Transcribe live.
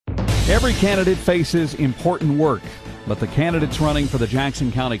Every candidate faces important work, but the candidates running for the Jackson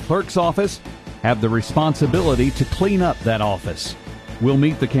County Clerk's office have the responsibility to clean up that office. We'll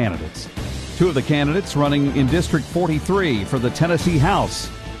meet the candidates. Two of the candidates running in District 43 for the Tennessee House.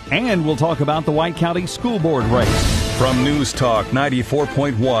 And we'll talk about the White County School Board race. From News Talk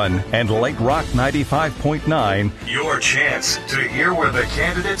 94.1 and Lake Rock 95.9, your chance to hear where the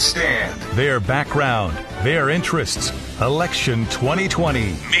candidates stand, their background, their interests. Election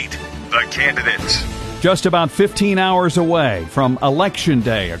 2020. Meet the candidates. Just about 15 hours away from Election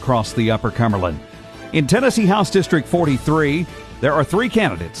Day across the Upper Cumberland. In Tennessee House District 43, there are three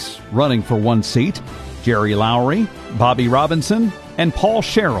candidates running for one seat: Jerry Lowry, Bobby Robinson, and Paul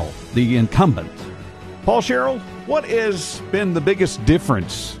Sherrill, the incumbent. Paul Sherrill, what has been the biggest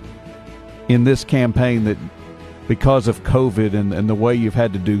difference in this campaign that because of COVID and the way you've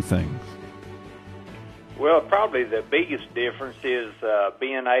had to do things? Well, probably the biggest difference is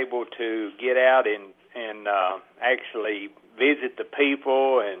being able to get out and actually visit the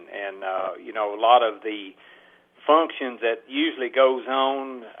people and a lot of the functions that usually goes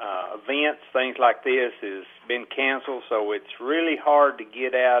on, events, things like this, has been canceled. So it's really hard to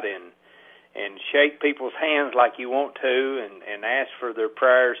get out and shake people's hands like you want to and ask for their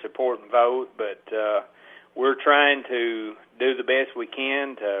prayer, support, and vote. But we're trying to do the best we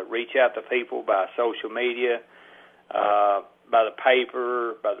can to reach out to people by social media, by the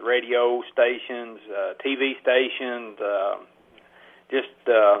paper, by the radio stations, TV stations, just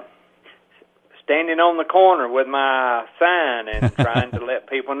standing on the corner with my sign and trying to let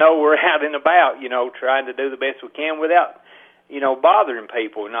people know we're out and about, trying to do the best we can without, bothering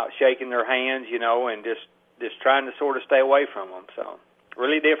people, not shaking their hands, and just trying to sort of stay away from them. So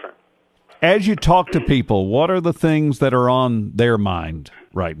really different. As you talk to people, what are the things that are on their mind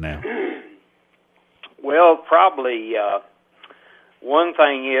right now? Well, probably one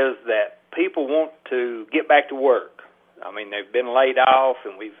thing is that people want to get back to work. I mean, they've been laid off,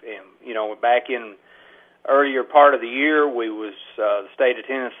 and back in earlier part of the year, we was the state of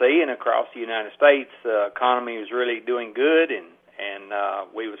Tennessee and across the United States, the economy was really doing good, and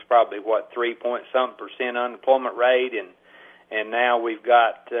we was probably 3-point-something% unemployment rate, and now we've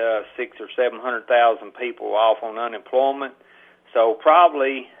got 600,000 or 700,000 people off on unemployment. So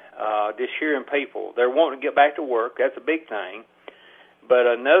probably just hearing people, they're wanting to get back to work. That's a big thing. But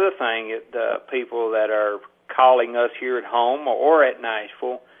another thing is people that are calling us here at home or at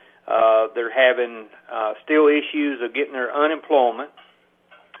Nashville, they're having still issues of getting their unemployment,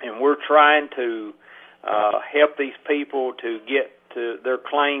 and we're trying to help these people to get to their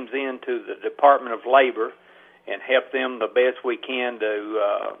claims into the Department of Labor and help them the best we can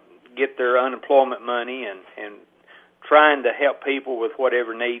to get their unemployment money and trying to help people with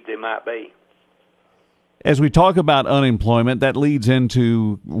whatever needs they might be. As we talk about unemployment, that leads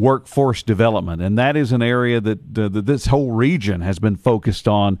into workforce development, and that is an area that this whole region has been focused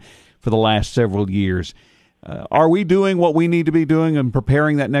on for the last several years. Are we doing what we need to be doing and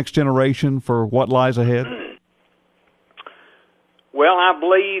preparing that next generation for what lies ahead? Well, I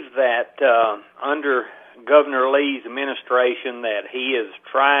believe that under Governor Lee's administration that he is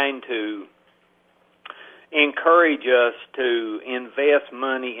trying to encourage us to invest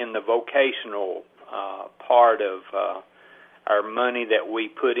money in the vocational part of our money that we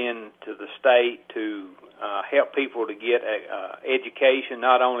put into the state to help people to get education,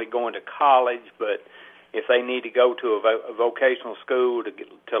 not only going to college, but if they need to go to a vocational school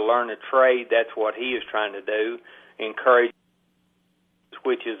to learn a trade, that's what he is trying to do, encourage,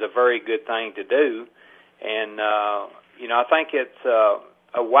 which is a very good thing to do. And, I think it's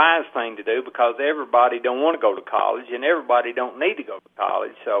a wise thing to do because everybody don't want to go to college and everybody don't need to go to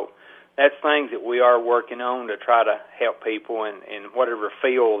college. So that's things that we are working on to try to help people in whatever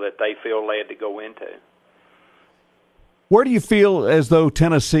field that they feel led to go into. Where do you feel as though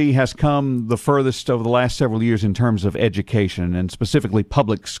Tennessee has come the furthest over the last several years in terms of education and specifically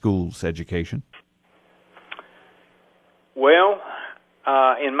public schools education? Well,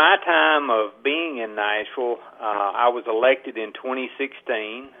 in my time of being in Nashville, I was elected in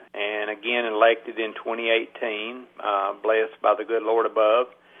 2016 and again elected in 2018, blessed by the good Lord above.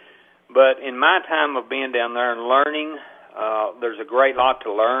 But in my time of being down there and learning, there's a great lot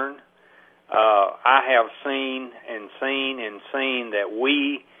to learn. I have seen that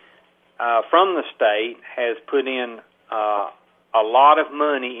we, from the state, has put in a lot of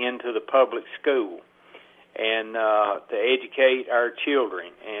money into the public school and to educate our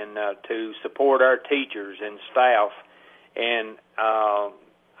children and to support our teachers and staff. And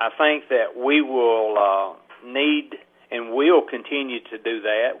I think that we will need and will continue to do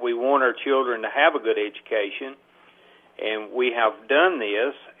that. We want our children to have a good education, And we have done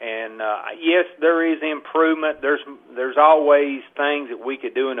this, and yes, there is improvement. There's always things that we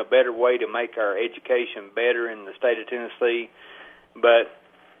could do in a better way to make our education better in the state of Tennessee.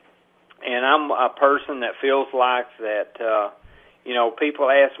 And I'm a person that feels like that, people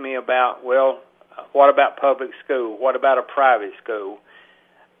ask me about, well, what about public school? What about a private school?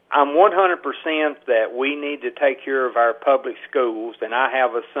 I'm 100% that we need to take care of our public schools, and I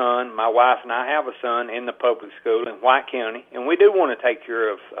have a son, my wife and I have a son in the public school in White County, and we do want to take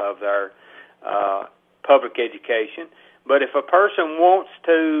care of our public education. But if a person wants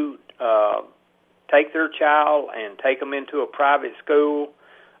to take their child and take them into a private school,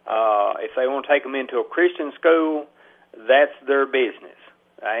 if they want to take them into a Christian school, that's their business,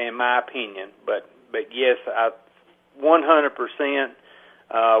 in my opinion. But yes, I 100%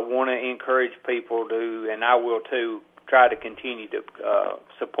 want to encourage people to, and I will too, try to continue to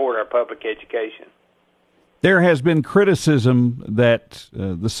support our public education. There has been criticism that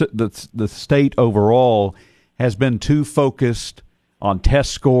the state overall has been too focused on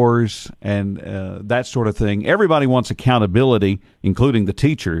test scores and that sort of thing. Everybody wants accountability, including the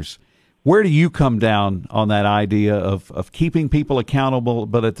teachers. Where do you come down on that idea of keeping people accountable,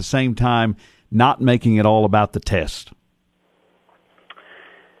 but at the same time not making it all about the test?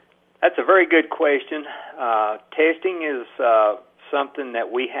 That's a very good question. Testing is something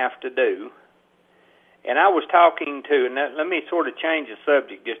that we have to do. And I was talking to, and let me sort of change the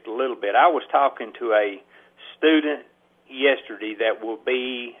subject just a little bit. I was talking to a student yesterday that will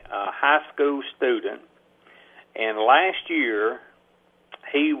be a high school student. And last year,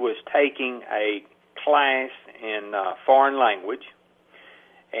 he was taking a class in foreign language.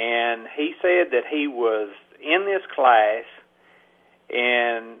 And he said that he was in this class,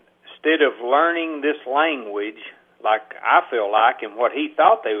 and instead of learning this language, like I feel like, and what he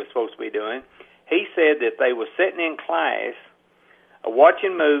thought they were supposed to be doing, he said that they were sitting in class,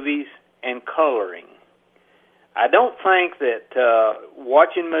 watching movies and coloring. I don't think that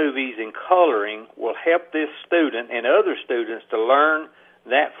watching movies and coloring will help this student and other students to learn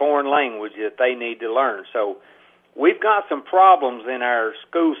that foreign language that they need to learn. So we've got some problems in our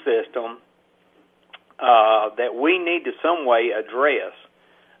school system that we need to some way address.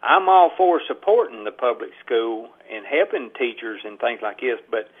 I'm all for supporting the public school and helping teachers and things like this,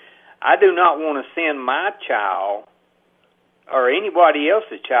 but I do not want to send my child or anybody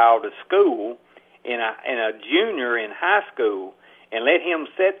else's child to school in a junior in high school and let him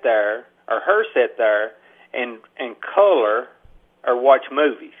sit there or her sit there and color or watch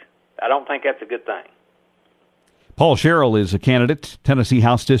movies. I don't think that's a good thing. Paul Sherrill is a candidate, Tennessee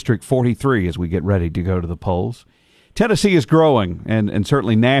House District 43, as we get ready to go to the polls. Tennessee is growing, and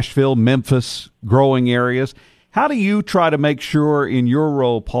certainly Nashville, Memphis, growing areas. How do you try to make sure in your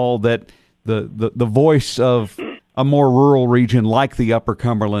role, Paul, that the voice of a more rural region like the Upper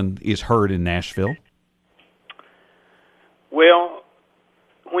Cumberland is heard in Nashville? Well,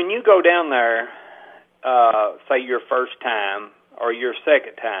 when you go down there, say your first time or your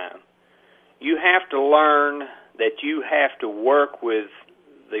second time, you have to learn that you have to work with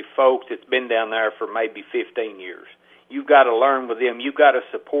the folks that's been down there for maybe 15 years. You've got to learn with them. You've got to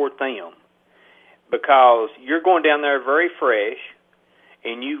support them because you're going down there very fresh,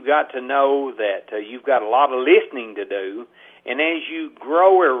 and you've got to know that you've got a lot of listening to do. And as you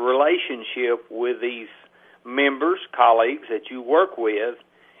grow a relationship with these members, colleagues that you work with,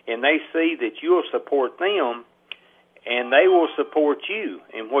 and they see that you'll support them, and they will support you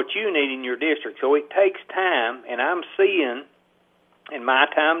in what you need in your district. So it takes time, and I'm seeing in my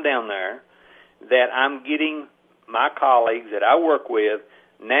time down there that I'm getting my colleagues that I work with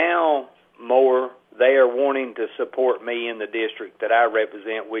now more, they are wanting to support me in the district that I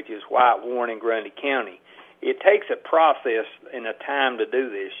represent, which is White, Warren, and Grundy County. It takes a process and a time to do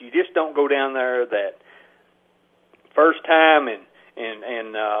this. You just don't go down there that first time and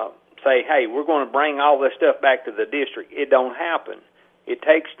say, hey, we're going to bring all this stuff back to the district. It don't happen. It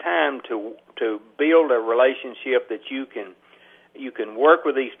takes time to build a relationship that you can work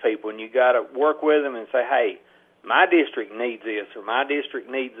with these people, and you got to work with them and say, hey, my district needs this or my district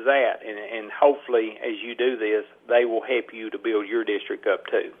needs that, and hopefully as you do this, they will help you to build your district up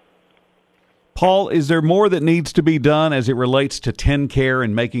too. Paul, is there more that needs to be done as it relates to TennCare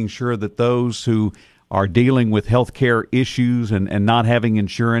and making sure that those who are dealing with health care issues and not having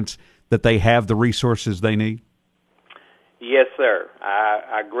insurance, that they have the resources they need? Yes, sir.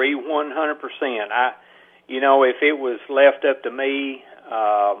 I agree 100%. If it was left up to me,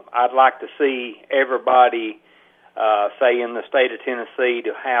 I'd like to see everybody, say in the state of Tennessee,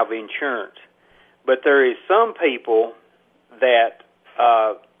 to have insurance. But there is some people that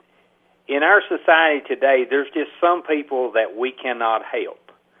in our society today, there's just some people that we cannot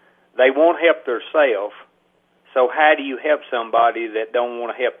help. They won't help themselves, so how do you help somebody that don't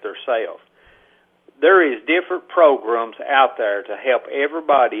want to help themselves? There is different programs out there to help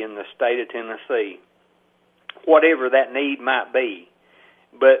everybody in the state of Tennessee, whatever that need might be.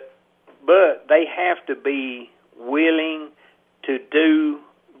 But they have to be willing to do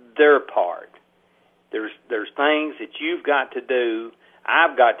their part. There's things that you've got to do,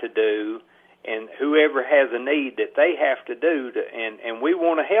 I've got to do, and whoever has a need that they have to do. And we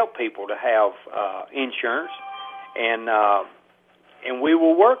want to help people to have insurance, and we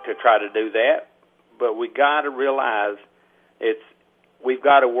will work to try to do that. But we got to realize we've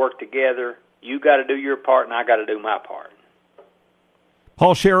got to work together. You got to do your part, and I got to do my part.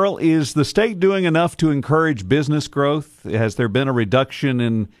 Paul Sherrill, is the state doing enough to encourage business growth? Has there been a reduction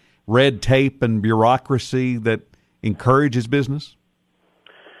in red tape and bureaucracy that encourages business?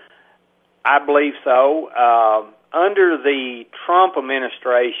 I believe so. Under the Trump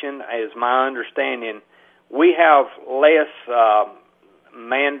administration, as my understanding, we have less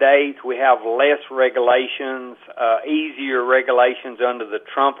mandates, we have less regulations, easier regulations under the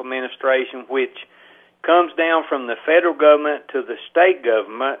Trump administration, which comes down from the federal government to the state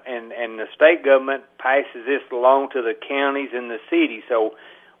government, and the state government passes this along to the counties and the cities. So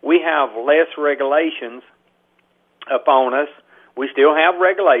we have less regulations upon us. We still have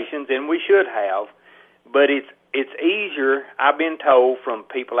regulations, and we should have, but it's easier, I've been told from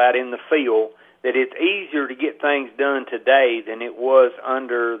people out in the field, that it's easier to get things done today than it was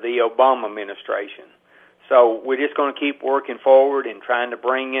under the Obama administration. So we're just going to keep working forward and trying to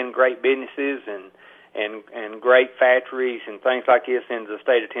bring in great businesses and great factories and things like this into the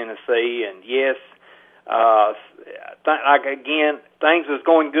state of Tennessee. And yes, things was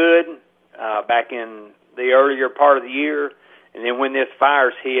going good back in the earlier part of the year, and then when this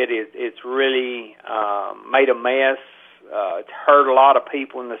virus hit, it's really made a mess. It's hurt a lot of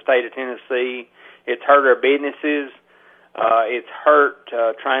people in the state of Tennessee. It's hurt our businesses. It's hurt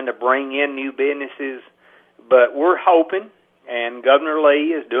trying to bring in new businesses. But we're hoping, and Governor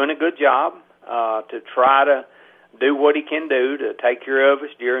Lee is doing a good job to try to do what he can do to take care of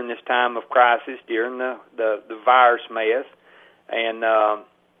us during this time of crisis, during the virus mess. And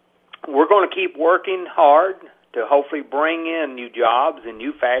we're going to keep working hard to hopefully bring in new jobs and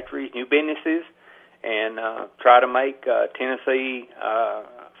new factories, new businesses, and try to make Tennessee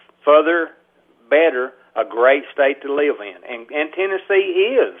better, a great state to live in. And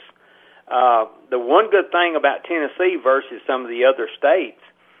Tennessee is. The one good thing about Tennessee versus some of the other states,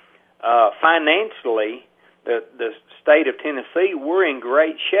 financially, the state of Tennessee, we're in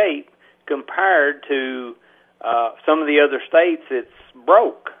great shape compared to some of the other states that's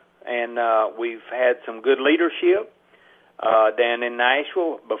broke. And we've had some good leadership down in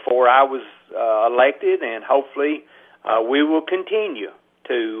Nashville before I was elected, and hopefully we will continue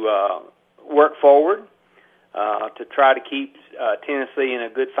to work forward to try to keep Tennessee in a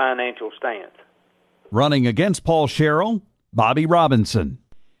good financial stance. Running against Paul Sherrill, Bobby Robinson.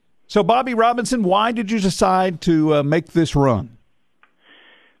 So, Bobby Robinson, why did you decide to make this run?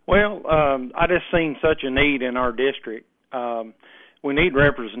 Well, I just seen such a need in our district. We need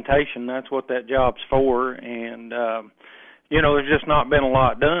representation. That's what that job's for. And, there's just not been a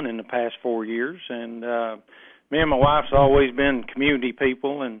lot done in the past 4 years. And me and my wife's always been community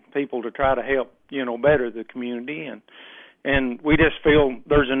people and people to try to help, better the community. And we just feel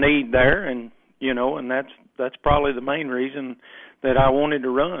there's a need there. And, and that's probably the main reason that I wanted to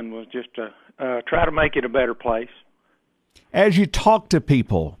run, was just to try to make it a better place. As you talk to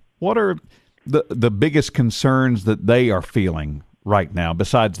people, what are the biggest concerns that they are feeling right now,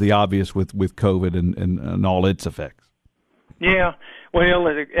 besides the obvious with COVID and all its effects? Yeah, well,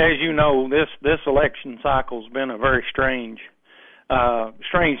 as you know, this election cycle's been a very strange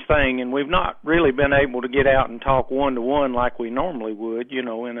thing, and we've not really been able to get out and talk one-to-one like we normally would, in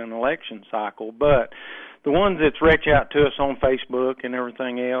an election cycle. But the ones that reach out to us on Facebook and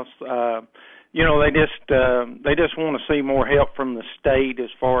everything else, they just want to see more help from the state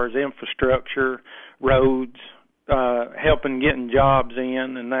as far as infrastructure, roads, helping getting jobs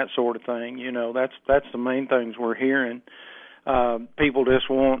in, and that sort of thing. That's the main things we're hearing. People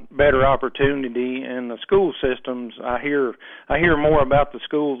just want better opportunity, and the school systems. I hear more about the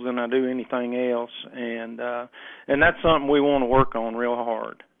schools than I do anything else, and that's something we want to work on real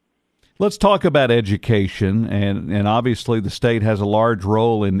hard. Let's talk about education, and obviously the state has a large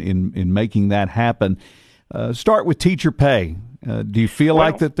role in making that happen. Start with teacher pay. Do you feel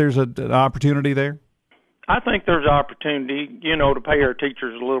like that there's an opportunity there? I think there's opportunity, to pay our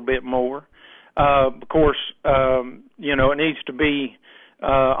teachers a little bit more. Of course, it needs to be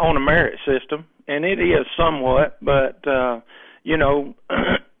on a merit system, and it is somewhat, but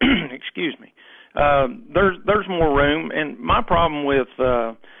excuse me, there's more room. And my problem with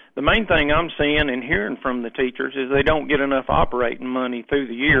the main thing I'm seeing and hearing from the teachers is they don't get enough operating money through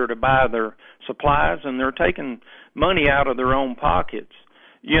the year to buy their supplies, and they're taking money out of their own pockets,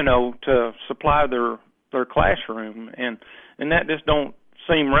 to supply their classroom, and that just don't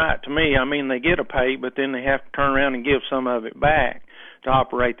seem right to me. I mean, they get a pay, but then they have to turn around and give some of it back to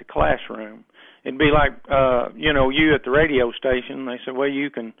operate the classroom. It'd be like, you at the radio station. They say, well, you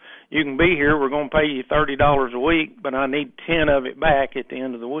can be here. We're going to pay you $30 a week, but I need 10 of it back at the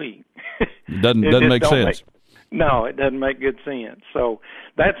end of the week. Doesn't make sense. No, it doesn't make good sense. So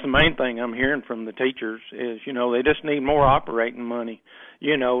that's the main thing I'm hearing from the teachers is, they just need more operating money,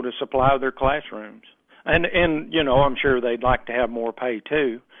 to supply their classrooms. And I'm sure they'd like to have more pay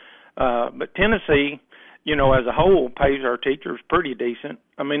too. But Tennessee, as a whole, pays our teachers pretty decent.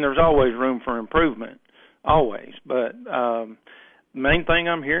 I mean, there's always room for improvement, always. But the main thing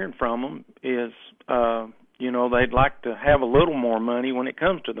I'm hearing from them is, they'd like to have a little more money when it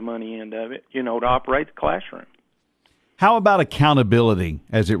comes to the money end of it, to operate the classroom. How about accountability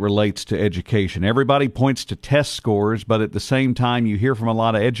as it relates to education? Everybody points to test scores, but at the same time, you hear from a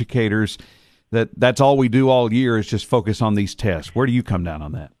lot of educators that's all we do all year is just focus on these tests. Where do you come down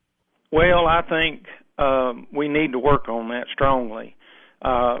on that? Well, I think we need to work on that strongly.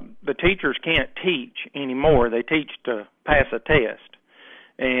 The teachers can't teach anymore. They teach to pass a test.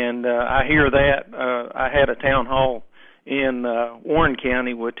 And I hear that. I had a town hall in Warren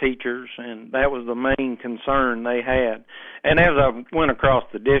County with teachers, and that was the main concern they had. And as I went across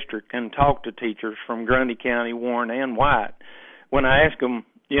the district and talked to teachers from Grundy County, Warren, and White, when I asked them,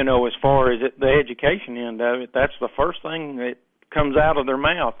 as far as the education end of it, that's the first thing that comes out of their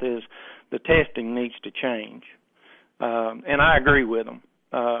mouth is the testing needs to change. And I agree with them.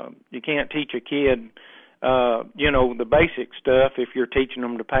 You can't teach a kid, the basic stuff if you're teaching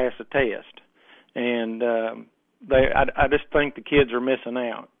them to pass a test. And I just think the kids are missing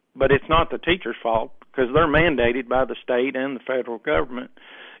out. But it's not the teacher's fault because they're mandated by the state and the federal government,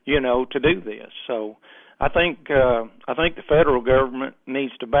 to do this. So I think the federal government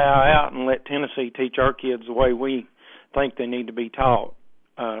needs to bow out and let Tennessee teach our kids the way we think they need to be taught.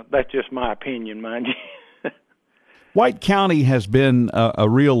 That's just my opinion, mind you. White County has been a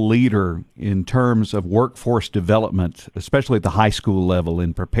real leader in terms of workforce development, especially at the high school level,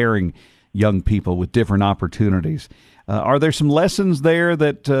 in preparing young people with different opportunities. Are there some lessons there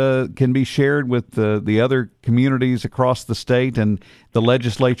that can be shared with the other communities across the state and the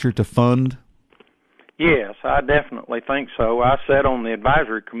legislature to fund? Yes, I definitely think so. I sat on the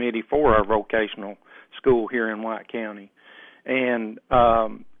advisory committee for our vocational school here in White County. And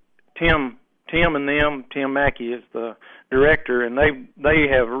Tim Mackey is the director, and they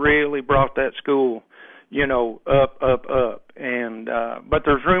have really brought that school, up. And but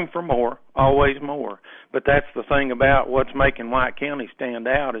there's room for more, always more. But that's the thing about what's making White County stand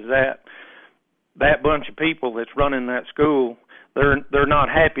out is that bunch of people that's running that school, they're not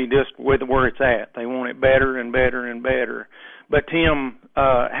happy just with where it's at. They want it better and better and better. But Tim,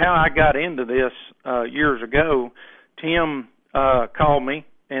 how I got into this years ago, Tim called me,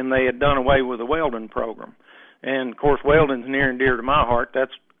 and they had done away with the welding program. And, of course, welding's near and dear to my heart.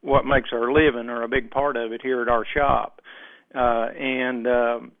 That's what makes our living, or a big part of it, here at our shop. And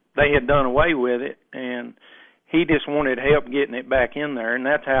they had done away with it, and he just wanted help getting it back in there. And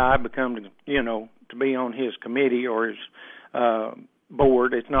that's how I become, to be on his committee or his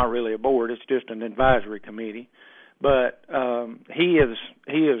board. It's not really a board. It's just an advisory committee. But he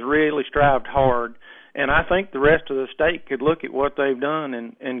has really strived hard. And I think the rest of the state could look at what they've done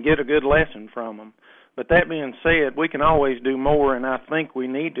and get a good lesson from them. But that being said, we can always do more, and I think we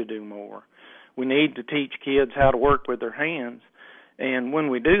need to do more. We need to teach kids how to work with their hands. And when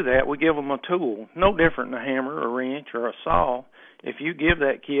we do that, we give them a tool, no different than a hammer, a wrench, or a saw. If you give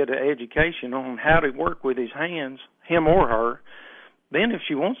that kid an education on how to work with his hands, him or her, then if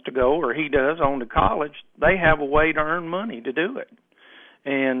she wants to go, or he does, on to college, they have a way to earn money to do it.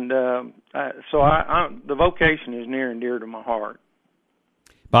 And so the vocation is near and dear to my heart.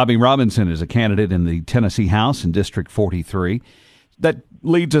 Bobby Robinson is a candidate in the Tennessee House in District 43. That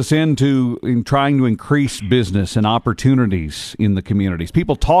leads us into trying to increase business and opportunities in the communities.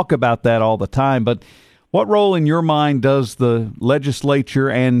 People talk about that all the time, but what role in your mind does the legislature,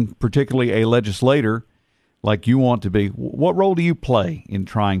 and particularly a legislator like you want to be, what role do you play in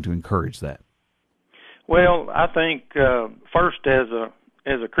trying to encourage that? Well, I think first as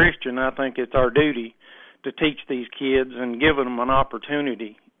a Christian, I think it's our duty to teach these kids and give them an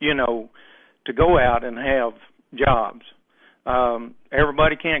opportunity, to go out and have jobs.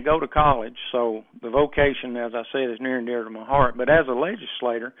 everybody can't go to college, so the vocation, as I said, is near and dear to my heart. But as a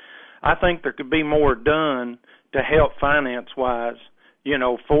legislator, I think there could be more done to help finance-wise,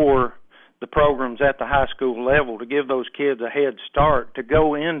 for the programs at the high school level to give those kids a head start to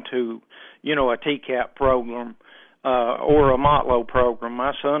go into, a TCAP program or a Motlow program.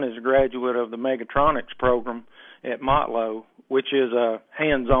 My son is a graduate of the Megatronics program at Motlow, which is a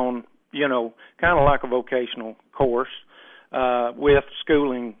hands-on, kind of like a vocational course with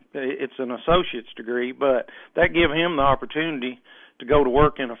schooling. It's an associate's degree, but that give him the opportunity to go to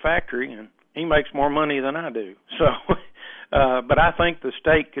work in a factory, and he makes more money than I do. So, but I think the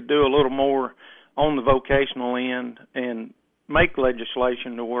state could do a little more on the vocational end and make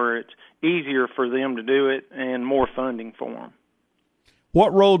legislation to where it's easier for them to do it and more funding for them.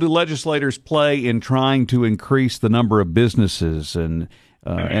 What role do legislators play in trying to increase the number of businesses and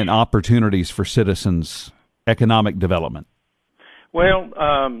opportunities for citizens' economic development? Well,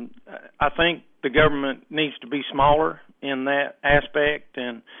 I think the government needs to be smaller in that aspect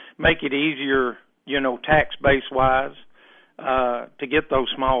and make it easier, tax base wise, to get those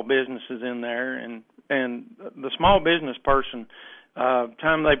small businesses in there. And the small business person,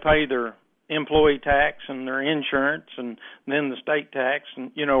 time they pay their employee tax and their insurance and then the state tax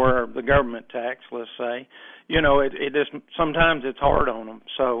and, or the government tax, let's say, it just, sometimes it's hard on them.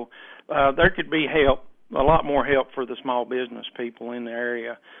 So, there could be help, a lot more help for the small business people in the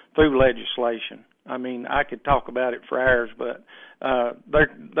area through legislation. I mean, I could talk about it for hours, but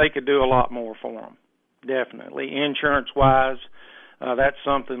they could do a lot more for them, definitely. Insurance-wise, that's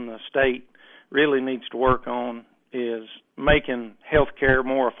something the state really needs to work on, is making health care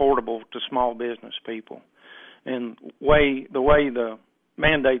more affordable to small business people. And the way the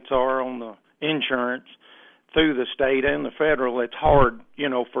mandates are on the insurance through the state and the federal, it's hard,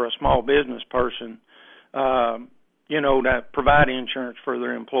 for a small business person to provide insurance for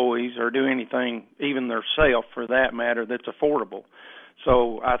their employees or do anything, even their self for that matter, that's affordable.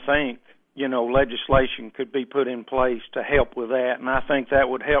 So I think, legislation could be put in place to help with that, and I think that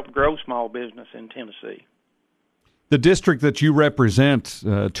would help grow small business in Tennessee. The district that you represent,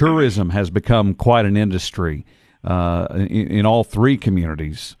 tourism has become quite an industry in all three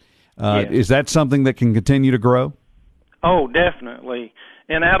communities. Yes. Is that something that can continue to grow? Oh, definitely.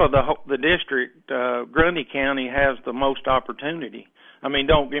 And out of the district, Grundy County has the most opportunity. I mean,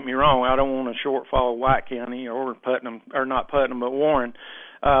 don't get me wrong, I don't want a shortfall of White County or Putnam, or not Putnam, but Warren.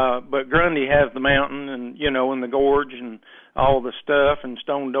 But Grundy has the mountain and, and the gorge and all the stuff and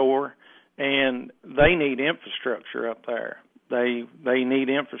Stone Door, and they need infrastructure up there. They need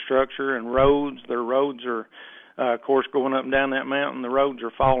infrastructure and roads. Their roads are, of course, going up and down that mountain. The roads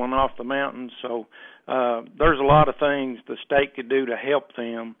are falling off the mountain, so there's a lot of things the state could do to help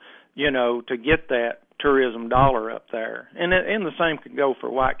them, to get that tourism dollar up there. And the same could go for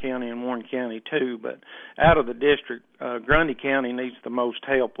White County and Warren County too, but out of the district, Grundy County needs the most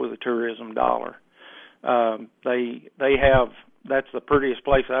help with the tourism dollar. They have, that's the prettiest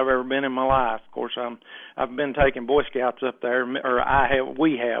place I've ever been in my life. Of course, I've been taking Boy Scouts up there, or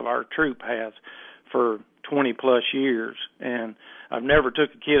our troop has, for 20 plus years, and I've never took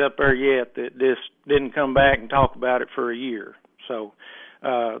a kid up there yet that just didn't come back and talk about it for a year. So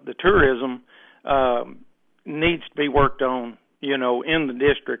the tourism needs to be worked on, in the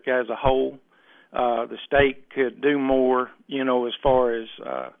district as a whole. The state could do more, as far as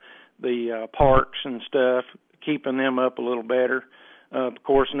the parks and stuff, keeping them up a little better. Of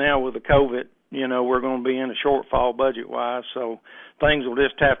course, now with the COVID, we're going to be in a shortfall budget-wise, so things will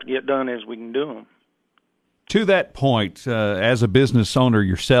just have to get done as we can do them. To that point, as a business owner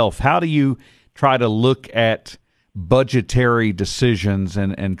yourself, how do you try to look at budgetary decisions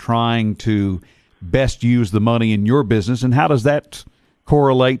and trying to best use the money in your business, and how does that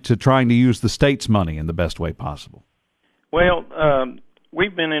correlate to trying to use the state's money in the best way possible? Well,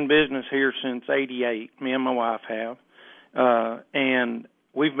 we've been in business here since '88, me and my wife have, and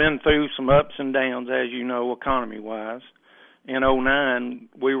we've been through some ups and downs, as you know, economy-wise. In '09,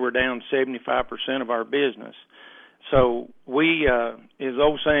 we were down 75% of our business. So we, as the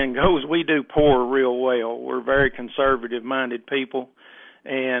old saying goes, we do poor real well. We're very conservative-minded people,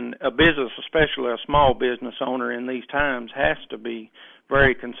 and a business, especially a small business owner in these times, has to be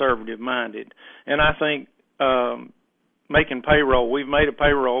very conservative-minded. And I think making payroll, we've made a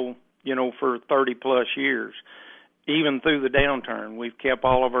payroll, for 30-plus years. Even through the downturn, we've kept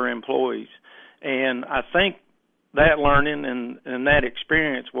all of our employees. And I think that learning and that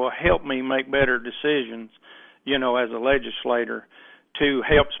experience will help me make better decisions, as a legislator, to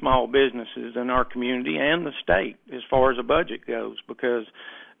help small businesses in our community and the state as far as the budget goes. Because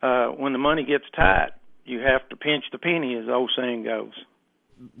when the money gets tight, you have to pinch the penny, as the old saying goes.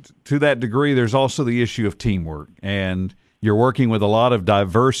 To that degree, there's also the issue of teamwork, and you're working with a lot of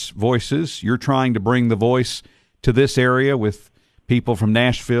diverse voices. You're trying to bring the voice to this area with people from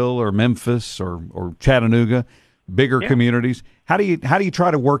Nashville or Memphis or Chattanooga, bigger communities. How do you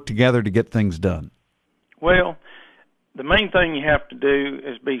try to work together to get things done? Well, the main thing you have to do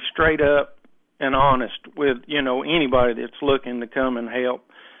is be straight up and honest with, anybody that's looking to come and help.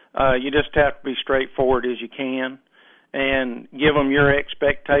 You just have to be straightforward as you can and give them your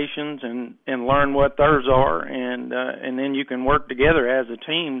expectations and learn what theirs are, and then you can work together as a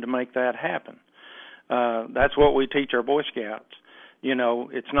team to make that happen. That's what we teach our Boy Scouts.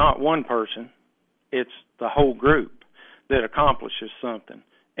 It's not one person, it's the whole group that accomplishes something.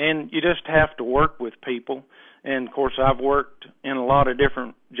 And you just have to work with people. And, of course, I've worked in a lot of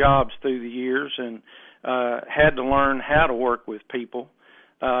different jobs through the years and had to learn how to work with people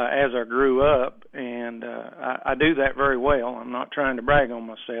as I grew up. And I do that very well. I'm not trying to brag on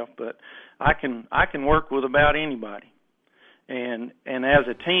myself, but I can work with about anybody. And as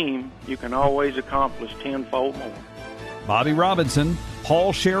a team, you can always accomplish tenfold more. Bobby Robinson,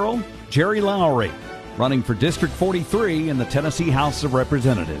 Paul Sherrill, Jerry Lowry, running for District 43 in the Tennessee House of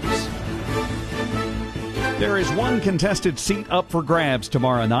Representatives. There is one contested seat up for grabs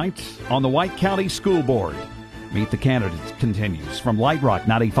tomorrow night on the White County School Board. Meet the Candidates continues from Light Rock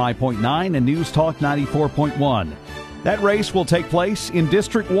 95.9 and News Talk 94.1. That race will take place in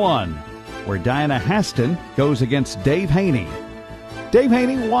District 1, where Diana Haston goes against Dave Haney. Dave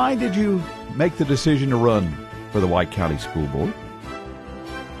Haney, why did you make the decision to run for the White County School Board?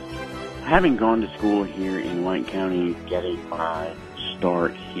 Having gone to school here in White County, getting my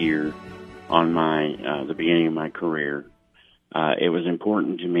start here on the beginning of my career, it was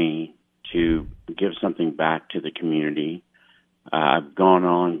important to me to give something back to the community. I've gone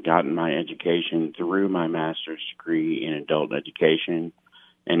on, gotten my education through my master's degree in adult education,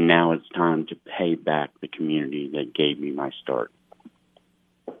 and now it's time to pay back the community that gave me my start.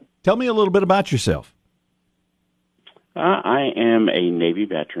 Tell me a little bit about yourself. I am a Navy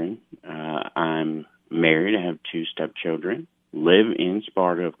veteran. I'm married. I have 2 stepchildren, live in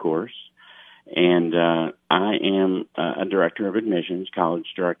Sparta, of course, and I am a director of admissions, college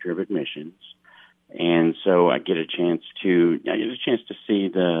director of admissions. And so I get a chance to see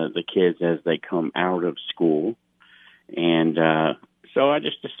the kids as they come out of school. And so I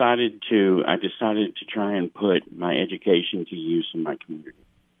just decided to try and put my education to use in my community.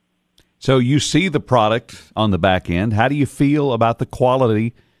 So you see the product on the back end. How do you feel about the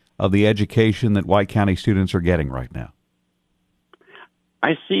quality of the education that White County students are getting right now?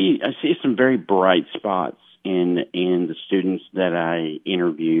 I see some very bright spots in the students that I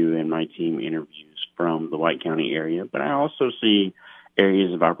interview and my team interviews from the White County area, but I also see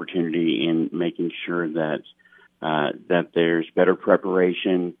areas of opportunity in making sure that there's better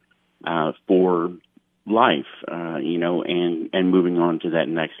preparation for life, and moving on to that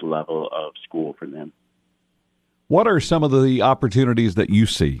next level of school for them. What are some of the opportunities that you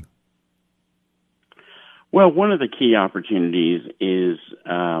see? Well, one of the key opportunities is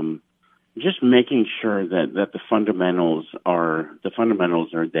just making sure that the fundamentals are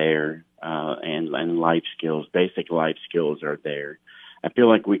there, and life skills, basic life skills are there. I feel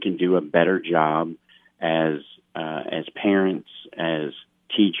like we can do a better job as parents, as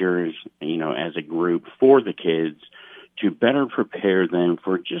teachers, as a group for the kids to better prepare them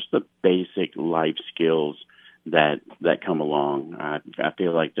for just the basic life skills that come along. I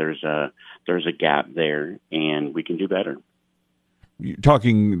feel like there's a gap there, and we can do better. You're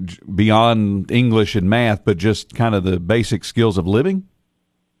talking beyond English and math, but just kind of the basic skills of living?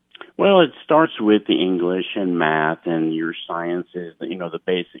 Well, it starts with the English and math and your sciences, the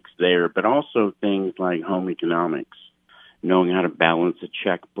basics there, but also things like home economics, knowing how to balance a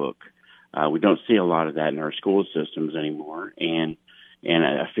checkbook. We don't see a lot of that in our school systems anymore, and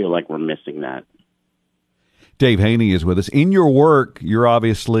I feel like we're missing that. Dave Haney is with us. In your work, you're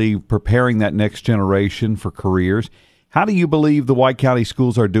obviously preparing that next generation for careers. How do you believe the White County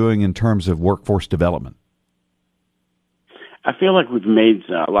schools are doing in terms of workforce development? I feel like we've made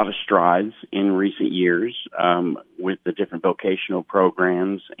a lot of strides in recent years with the different vocational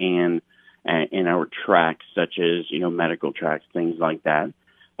programs and in our tracks, such as medical tracks, things like that.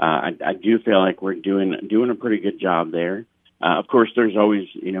 I do feel like we're doing a pretty good job there. Of course, there's always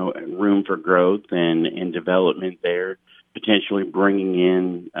room for growth and development there. Potentially bringing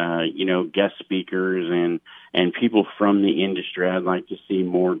in guest speakers and people from the industry. I'd like to see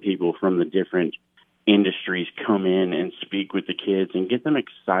more people from the different industries come in and speak with the kids and get them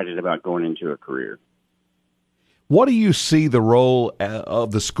excited about going into a career. What do you see the role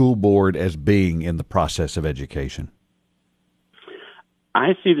of the school board as being in the process of education?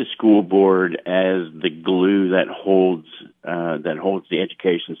 I see the school board as the glue that holds the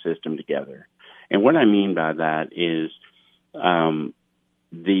education system together. And what I mean by that is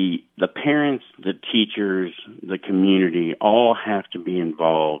the parents, the teachers, the community all have to be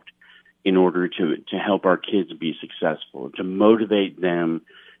involved in order to help our kids be successful, to motivate them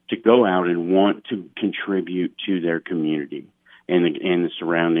to go out and want to contribute to their community and the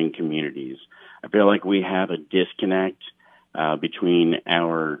surrounding communities. I feel like we have a disconnect between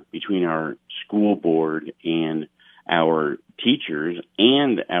our school board and our teachers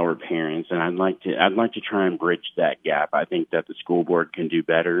and our parents, and I'd like to try and bridge that gap. I think that the school board can do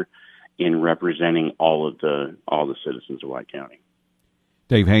better in representing all the citizens of White County.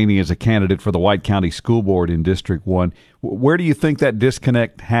 Dave Haney is a candidate for the White County School Board in District 1. Where do you think that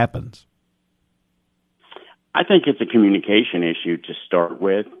disconnect happens? I think it's a communication issue to start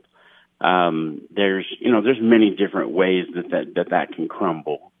with. There's many different ways that can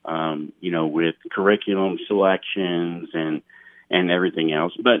crumble, with curriculum selections and everything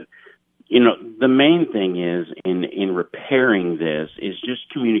else. But, the main thing is in repairing this is just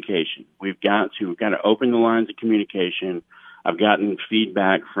communication. We've got to open the lines of communication. I've gotten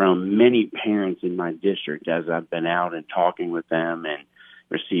feedback from many parents in my district as I've been out and talking with them and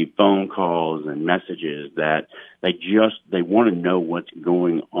received phone calls and messages that they want to know what's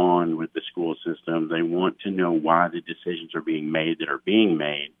going on with the school system. They want to know why the decisions are being made that are being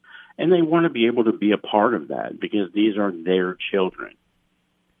made. And they want to be able to be a part of that because these are their children.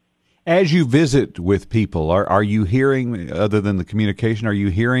 As you visit with people, are you hearing, other than the communication, are you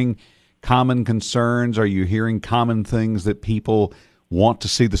hearing common concerns? Are you hearing common things that people want to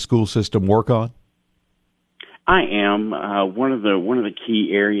see the school system work on? I am. One of the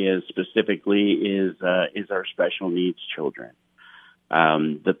key areas specifically is our special needs children.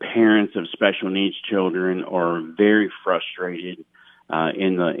 The parents of special needs children are very frustrated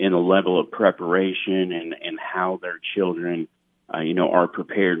in the level of preparation and how their children are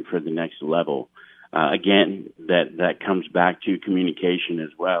prepared for the next level. Again, that comes back to communication as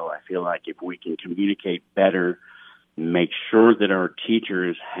well. I feel like if we can communicate better, make sure that our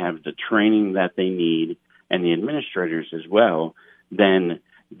teachers have the training that they need and the administrators as well, then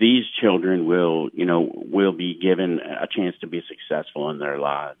these children will be given a chance to be successful in their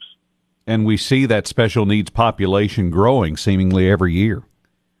lives. And we see that special needs population growing seemingly every year.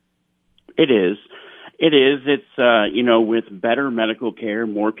 It is. It's, with better medical care,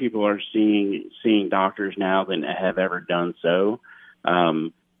 more people are seeing doctors now than have ever done so.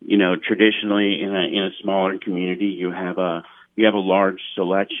 Traditionally in a smaller community, you have a large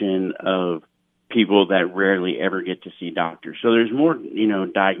selection of people that rarely ever get to see doctors. So there's more,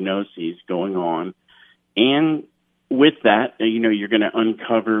 diagnoses going on. And with that, you're going to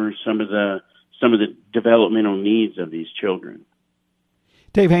uncover some of the developmental needs of these children.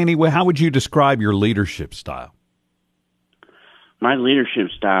 Dave Haney, how would you describe your leadership style? My leadership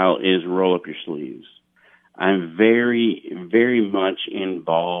style is roll up your sleeves. I'm very, very much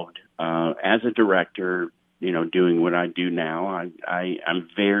involved as a director, doing what I do now. I'm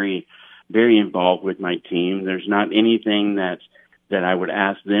very, very involved with my team. There's not anything that I would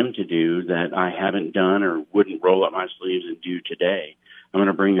ask them to do that I haven't done or wouldn't roll up my sleeves and do today. I'm going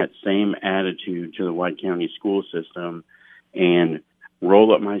to bring that same attitude to the White County school system and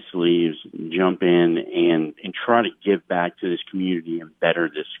roll up my sleeves, jump in, and try to give back to this community and better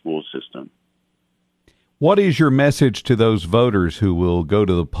this school system. What is your message to those voters who will go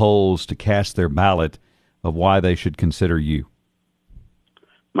to the polls to cast their ballot of why they should consider you?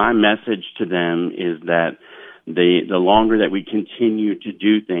 My message to them is that the longer that we continue to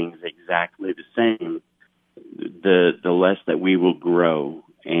do things exactly the same, the less that we will grow,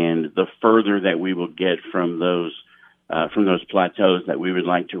 and the further that we will get from those plateaus that we would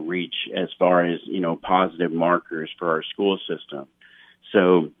like to reach as far as, positive markers for our school system.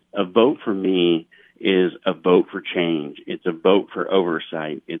 So a vote for me is a vote for change. It's a vote for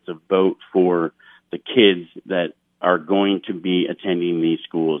oversight. It's a vote for the kids that are going to be attending these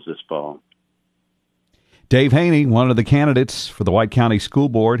schools this fall. Dave Haney, one of the candidates for the White County School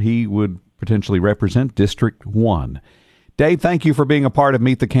Board, he would potentially represent District 1. Dave, thank you for being a part of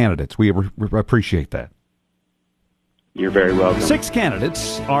Meet the Candidates. We appreciate that. You're very welcome. 6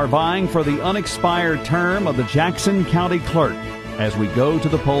 candidates are vying for the unexpired term of the Jackson County Clerk as we go to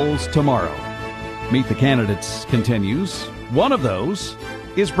the polls tomorrow. Meet the Candidates continues. One of those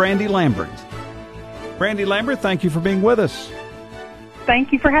is Brandy Lambert. Brandy Lambert, thank you for being with us.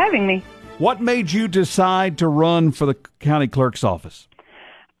 Thank you for having me. What made you decide to run for the county clerk's office?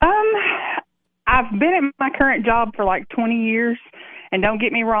 I've been at my current job for like 20 years, and don't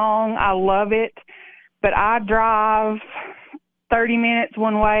get me wrong, I love it, but I drive 30 minutes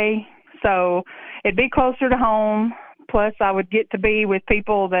one way, so it'd be closer to home. Plus, I would get to be with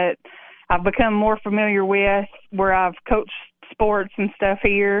people that I've become more familiar with, where I've coached sports and stuff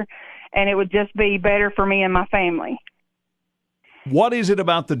here, and it would just be better for me and my family. What is it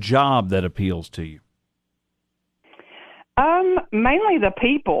about the job that appeals to you? Mainly the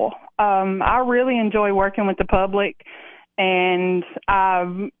people. I really enjoy working with the public, and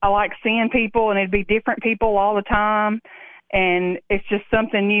I like seeing people, and it'd be different people all the time, and it's just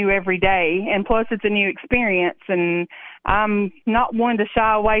something new every day. And plus, it's a new experience, and I'm not one to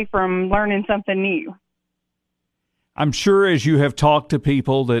shy away from learning something new. I'm sure as you have talked to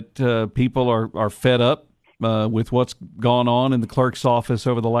people that people are fed up with what's gone on in the clerk's office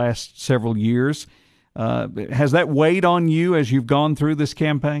over the last several years. Has that weighed on you as you've gone through this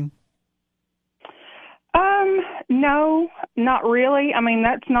campaign? No, not really. I mean,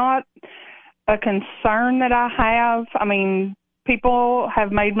 that's not a concern that I have. I mean, people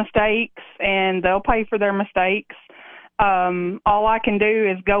have made mistakes, and they'll pay for their mistakes. All I can do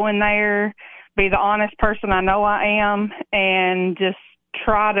is go in there, be the honest person I know I am, and just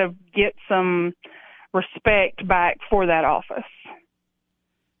try to get some respect back for that office.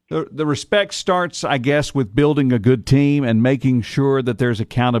 The respect starts, I guess, with building a good team and making sure that there's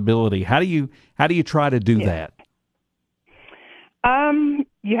accountability. How do you try to do that?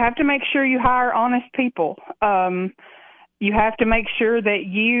 You have to make sure you hire honest people. You have to make sure that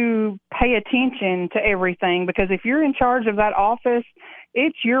you pay attention to everything, because if you're in charge of that office,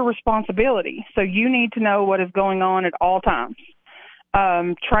 it's your responsibility. So you need to know what is going on at all times.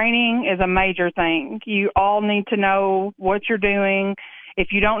 Training is a major thing. You all need to know what you're doing. If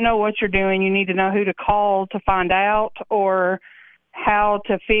you don't know what you're doing, you need to know who to call to find out, or how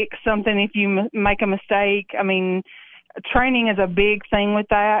to fix something if you make a mistake. I mean, training is a big thing with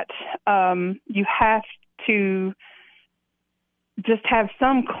that. You have to just have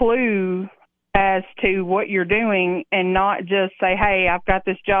some clue as to what you're doing, and not just say, hey, I've got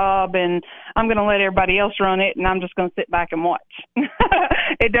this job and I'm going to let everybody else run it and I'm just going to sit back and watch.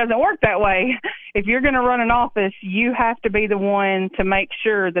 It doesn't work that way. If you're going to run an office, you have to be the one to make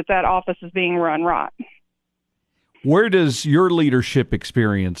sure that that office is being run right. Where does your leadership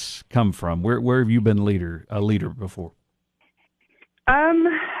experience come from? Where have you been a leader before?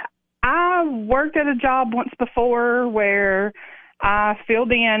 I worked at a job once before where I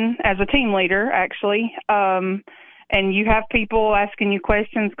filled in as a team leader, actually. And you have people asking you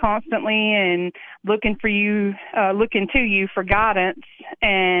questions constantly and looking to you for guidance.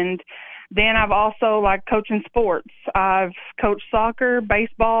 And then I've also like coaching sports. I've coached soccer,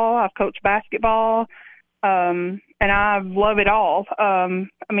 baseball, I've coached basketball, and I love it all. I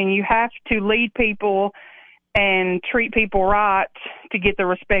mean, you have to lead people and treat people right to get the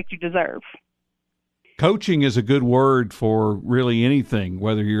respect you deserve. Coaching is a good word for really anything,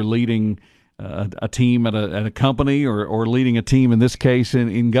 whether you're leading a team at a company or leading a team, in this case,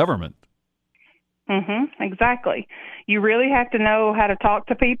 in government. Exactly. You really have to know how to talk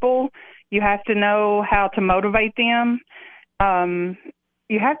to people. You have to know how to motivate them.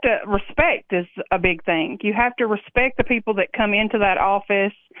 You have to respect is a big thing. You have to respect the people that come into that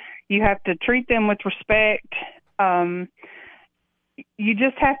office. You have to treat them with respect. You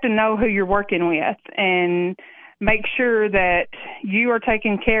just have to know who you're working with and make sure that you are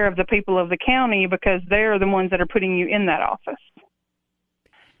taking care of the people of the county, because they're the ones that are putting you in that office.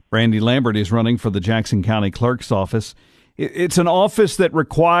 Brandy Lambert is running for the Jackson County Clerk's office. It's an office that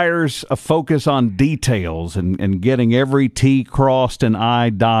requires a focus on details and getting every T crossed and I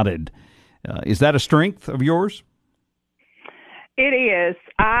dotted. Is that a strength of yours? It is.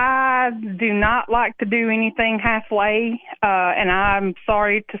 I do not like to do anything halfway, and I'm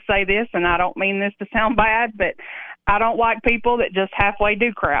sorry to say this, and I don't mean this to sound bad, but I don't like people that just halfway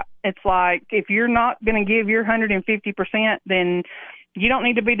do crap. It's like, if you're not going to give your 150%, then you don't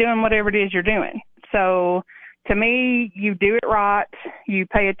need to be doing whatever it is you're doing. So to me, you do it right, you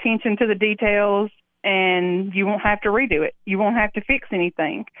pay attention to the details, and you won't have to redo it. You won't have to fix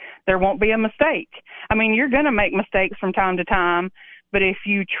anything. There won't be a mistake. I mean, you're going to make mistakes from time to time, but if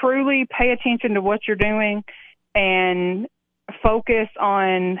you truly pay attention to what you're doing and focus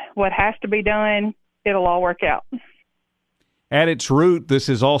on what has to be done, it'll all work out. At its root, this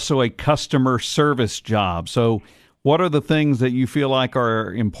is also a customer service job. So what are the things that you feel like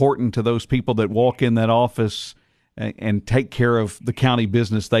are important to those people that walk in that office and take care of the county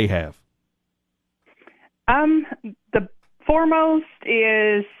business they have? The foremost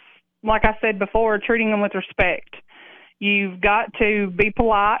is, like I said before, treating them with respect. You've got to be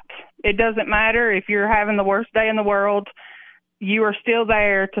polite. It doesn't matter if you're having the worst day in the world, you are still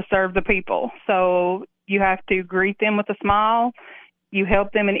there to serve the people. So you have to greet them with a smile. You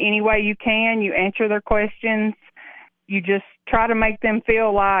help them in any way you can. You answer their questions. You just try to make them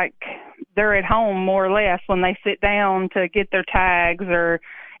feel like they're at home more or less when they sit down to get their tags, or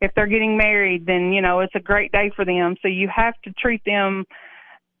if they're getting married, then, it's a great day for them. So you have to treat them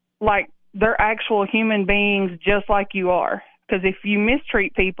like they're actual human beings just like you are. Because if you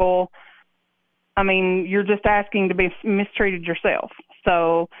mistreat people, you're just asking to be mistreated yourself.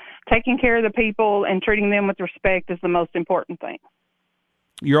 So taking care of the people and treating them with respect is the most important thing.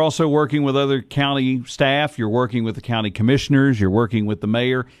 You're also working with other county staff. You're working with the county commissioners. You're working with the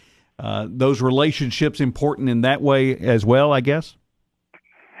mayor. Those relationships important in that way as well, I guess?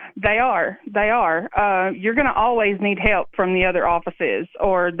 They are. You're going to always need help from the other offices,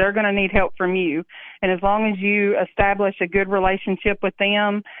 or they're going to need help from you. And as long as you establish a good relationship with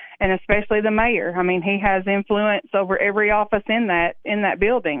them, and especially the mayor, he has influence over every office in that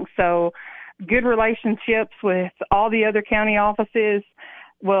building. So good relationships with all the other county offices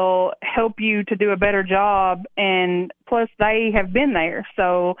will help you to do a better job. And plus, they have been there,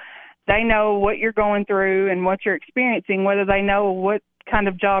 so they know what you're going through and what you're experiencing. Whether they know what kind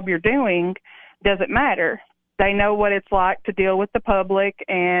of job you're doing doesn't matter. They know what it's like to deal with the public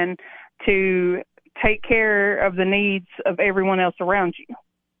and to take care of the needs of everyone else around you.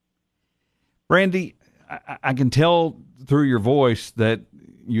 Brandy, I can tell through your voice that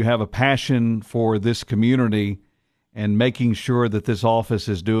you have a passion for this community and making sure that this office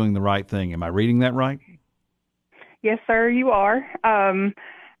is doing the right thing. Am I reading that right? Yes, sir, you are.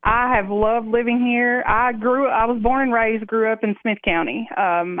 I have loved living here. I was born and raised, grew up in Smith County.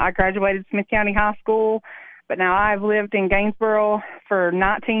 I graduated Smith County High School, but now I've lived in Gainesboro for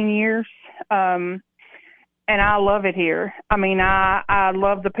 19 years. And I love it here. I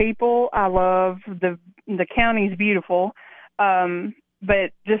love the people. I love the county's beautiful.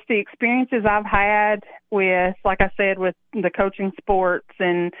 But just the experiences I've had with, like I said, with the coaching sports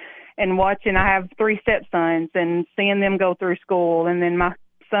and watching, I have 3 stepsons and seeing them go through school. And then my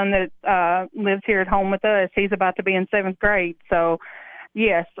son that lives here at home with us, he's about to be in 7th grade. So,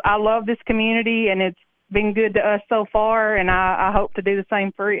 yes, I love this community, and it's been good to us so far, and I hope to do the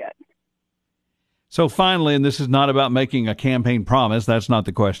same for it. So finally, and this is not about making a campaign promise, that's not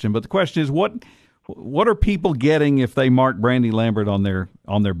the question, but the question is what are people getting if they mark Brandy Lambert on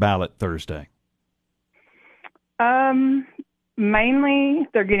their ballot Thursday? Mainly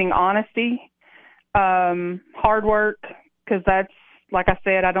they're getting honesty, hard work, because that's, like I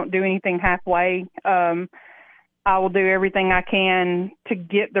said, I don't do anything halfway. I will do everything I can to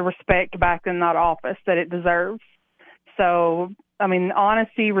get the respect back in that office that it deserves. So,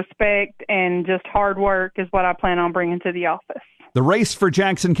 honesty, respect, and just hard work is what I plan on bringing to the office. The race for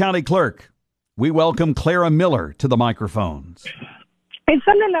Jackson County Clerk. We welcome Clara Miller to the microphones. It's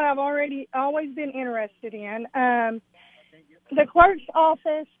something that I've always been interested in. The clerk's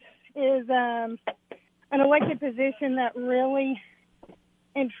office is an elected position that really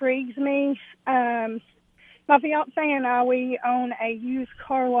intrigues me. My fiance and I, we own a used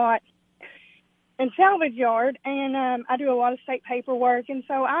car lot and salvage yard, and I do a lot of state paperwork, and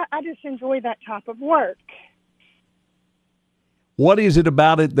so I just enjoy that type of work. What is it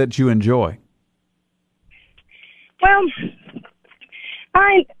about it that you enjoy? Well,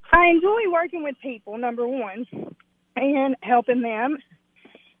 I enjoy working with people, number one, and helping them.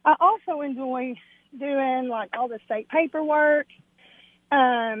 I also enjoy doing all the state paperwork.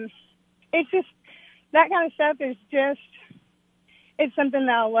 It's just that kind of stuff is just, it's something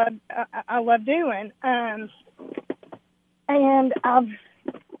that I love doing. And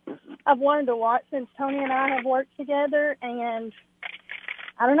I've learned a lot since Tony and I have worked together, and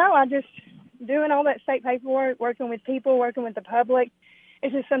I don't know, I just doing all that state paperwork, working with people, working with the public,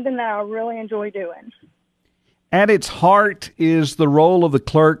 it's just something that I really enjoy doing. At its heart, is the role of the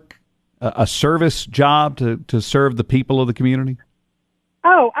clerk a service job to serve the people of the community?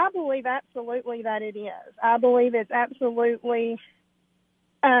 Oh, I believe absolutely that it is. I believe it's absolutely,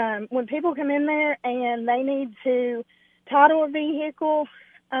 when people come in there and they need to title a vehicle,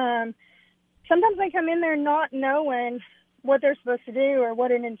 sometimes they come in there not knowing what they're supposed to do or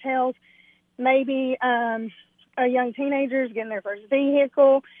what it entails. Maybe a young teenager is getting their first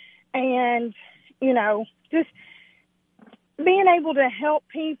vehicle, and, just being able to help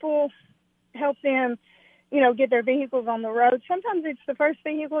people, help them, get their vehicles on the road. Sometimes it's the first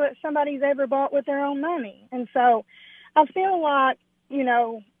vehicle that somebody's ever bought with their own money. And so I feel like,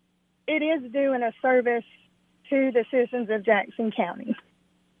 it is doing a service to the citizens of Jackson County.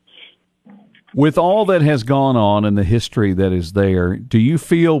 With all that has gone on and the history that is there, do you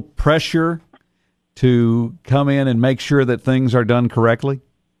feel pressure to come in and make sure that things are done correctly?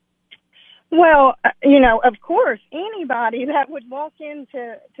 Well, of course, anybody that would walk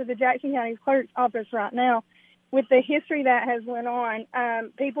into the Jackson County Clerk's office right now, with the history that has went on,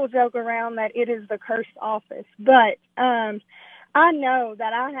 people joke around that it is the cursed office. But I know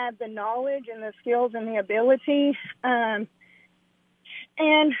that I have the knowledge and the skills and the ability and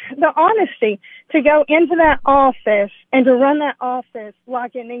the honesty to go into that office and to run that office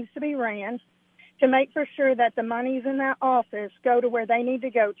like it needs to be ran, to make for sure that the monies in that office go to where they need to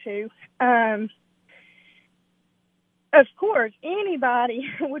go to. Of course, anybody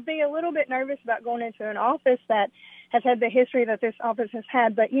would be a little bit nervous about going into an office that has had the history that this office has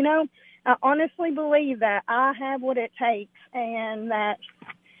had. But, I honestly believe that I have what it takes and that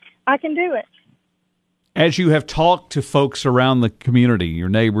I can do it. As you have talked to folks around the community, your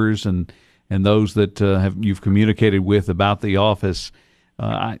neighbors and those that you've communicated with about the office,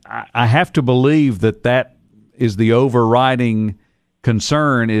 I have to believe that is the overriding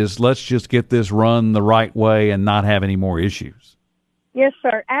concern is let's just get this run the right way and not have any more issues. Yes,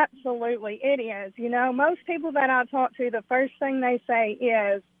 sir. Absolutely. It is. Most people that I talk to, the first thing they say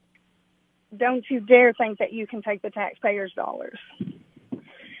is, don't you dare think that you can take the taxpayers' dollars.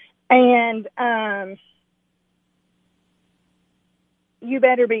 And you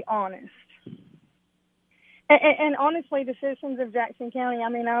better be honest. And honestly, the citizens of Jackson County,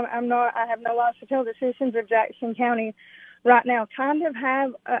 I have no loss to tell, the citizens of Jackson County right now kind of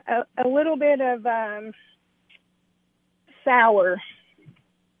have a little bit of sour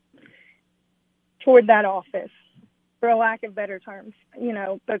toward that office, for a lack of better terms,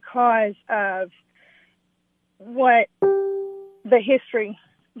 because of what the history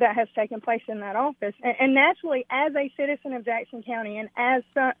that has taken place in that office. And naturally, as a citizen of Jackson County and as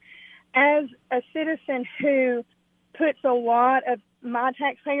a citizen who puts a lot of my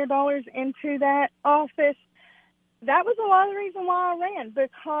taxpayer dollars into that office, that was a lot of the reason why I ran,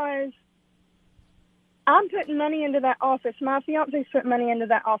 because I'm putting money into that office. My fiance's put money into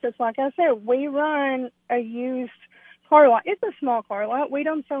that office. Like I said, we run a used car lot. It's a small car lot. We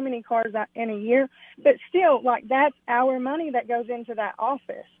don't sell many cars out in a year, but still, that's our money that goes into that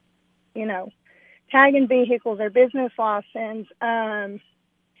office. Tagging vehicles, our business license, our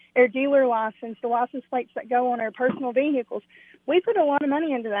dealer license, the license plates that go on our personal vehicles. We put a lot of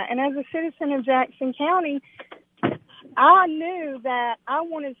money into that. And as a citizen of Jackson County, I knew that I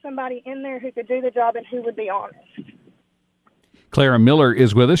wanted somebody in there who could do the job and who would be honest. Clara Miller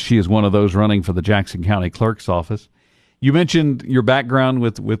is with us. She is one of those running for the Jackson County Clerk's office. You mentioned your background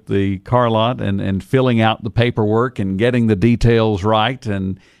with the car lot and filling out the paperwork and getting the details right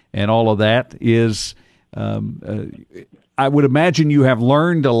and all of that is, I would imagine you have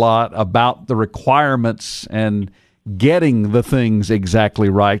learned a lot about the requirements and getting the things exactly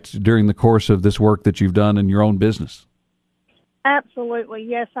right during the course of this work that you've done in your own business. Absolutely.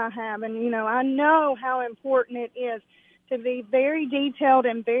 Yes, I have. And, I know how important it is to be very detailed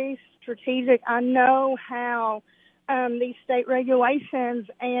and very strategic. I know how these state regulations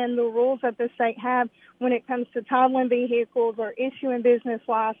and the rules that the state have when it comes to titling vehicles or issuing business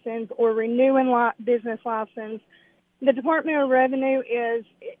license or renewing business license. The Department of Revenue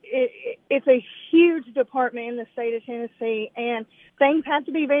it's a huge department in the state of Tennessee, and things have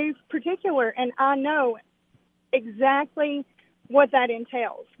to be very particular. And I know exactly what that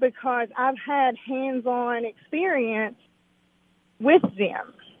entails because I've had hands-on experience with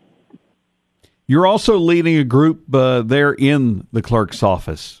them. You're also leading a group there in the clerk's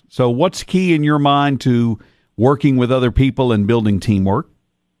office. So what's key in your mind to working with other people and building teamwork?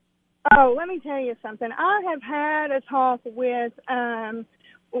 Oh, let me tell you something. I have had a talk with Brandon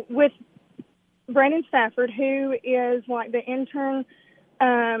Stafford, who is like the intern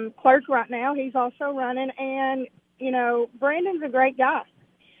clerk right now. He's also running, and, Brandon's a great guy.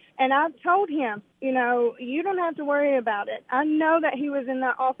 And I've told him, you don't have to worry about it. I know that he was in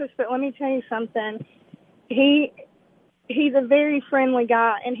that office, but let me tell you something. He's a very friendly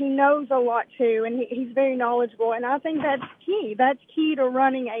guy, and he knows a lot, too, and he's very knowledgeable. And I think that's key. That's key to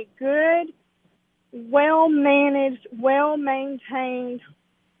running a good, well-managed, well-maintained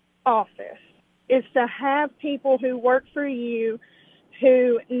office, is to have people who work for you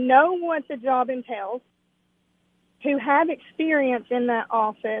who know what the job entails, who have experience in that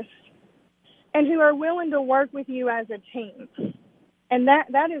office, and who are willing to work with you as a team. And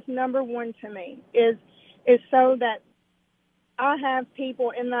that is number one to me, is so that I have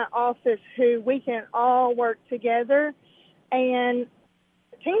people in that office who we can all work together. And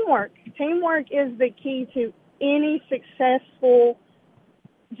teamwork is the key to any successful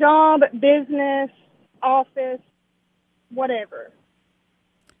job, business, office, whatever.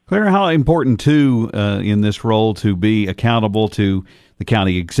 Claire, how important, too, in this role to be accountable to the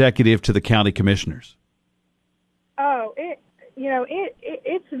county executive, to the county commissioners? Oh,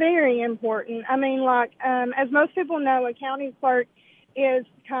 it's very important. I mean, like, as most people know, a county clerk is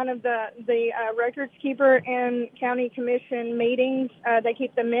kind of the records keeper in county commission meetings. They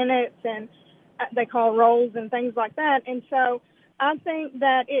keep the minutes and they call rolls and things like that. And so I think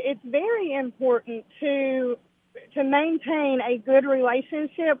that it's very important to maintain a good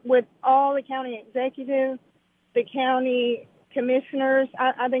relationship with all the county executives, the county commissioners.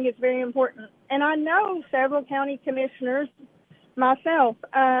 I think it's very important. And I know several county commissioners myself.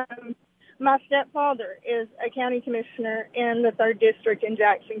 My stepfather is a county commissioner in the 3rd District in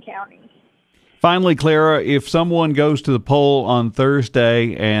Jackson County. Finally, Clara, if someone goes to the poll on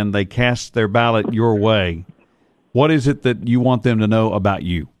Thursday and they cast their ballot your way, what is it that you want them to know about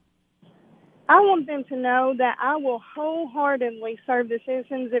you? I want them to know that I will wholeheartedly serve the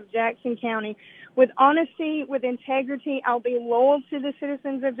citizens of Jackson County with honesty, with integrity. I'll be loyal to the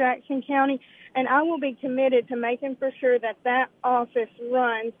citizens of Jackson County, and I will be committed to making for sure that office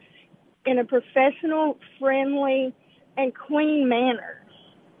runs in a professional, friendly, and clean manner,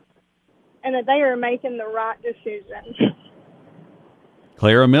 and that they are making the right decision.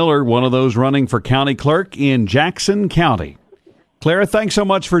 Clara Miller, one of those running for county clerk in Jackson County. Clara, thanks so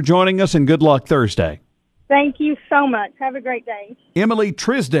much for joining us, and good luck Thursday. Thank you so much. Have a great day. Emily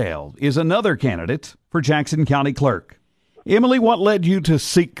Trisdale is another candidate for Jackson County Clerk. Emily, what led you to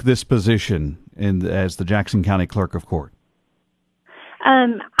seek this position as the Jackson County Clerk of Court?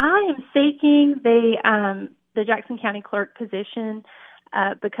 I am seeking the Jackson County Clerk position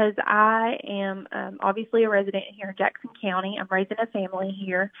because I am obviously a resident here in Jackson County. I'm raising a family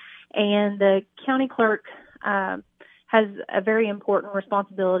here, and the county clerk has a very important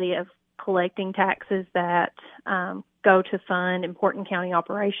responsibility of collecting taxes that go to fund important county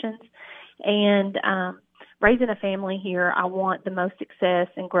operations. And raising a family here, I want the most success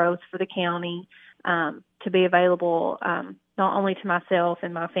and growth for the county to be available not only to myself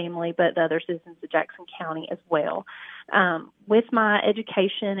and my family, but the other citizens of Jackson County as well. With my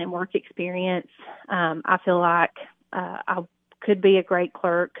education and work experience, I feel like I could be a great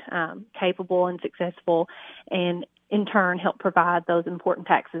clerk, capable and successful, and in turn help provide those important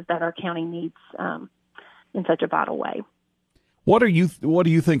taxes that our county needs in such a vital way. What do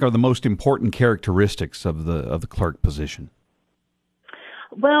you think are the most important characteristics of the clerk position?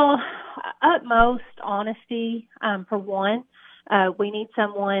 Well, utmost honesty, for one. We need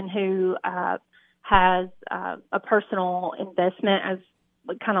someone who has a personal investment, as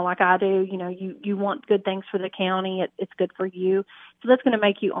kind of like I do. You know, you want good things for the county. It's good for you. So that's going to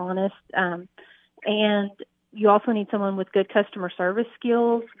make you honest. And you also need someone with good customer service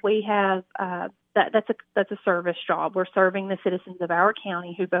skills. We have that's a service job. We're serving the citizens of our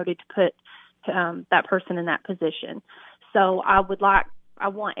county who voted to put that person in that position. So I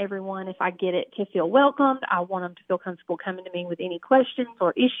want everyone, if I get it, to feel welcomed. I want them to feel comfortable coming to me with any questions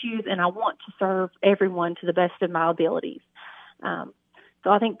or issues, and I want to serve everyone to the best of my abilities. So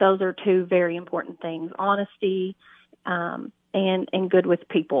I think those are two very important things: honesty and good with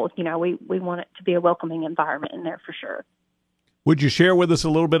people. You know, we want it to be a welcoming environment in there for sure. Would you share with us a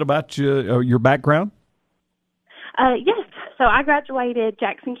little bit about your background? Yes. So I graduated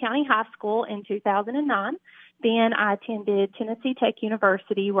Jackson County High School in 2009. Then I attended Tennessee Tech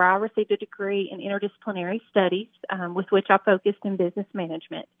University, where I received a degree in interdisciplinary studies, with which I focused in business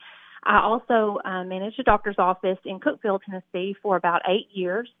management. I also managed a doctor's office in Cookeville, Tennessee for about 8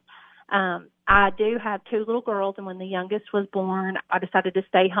 years. I do have 2 little girls, and when the youngest was born, I decided to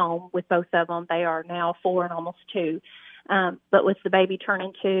stay home with both of them. They are now 4 and almost 2. But with the baby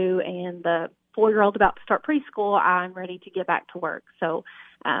turning 2 and the 4-year-old about to start preschool, I'm ready to get back to work. So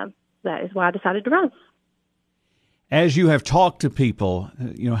that is why I decided to run. As you have talked to people,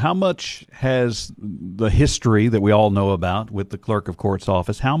 how much has the history that we all know about with the clerk of court's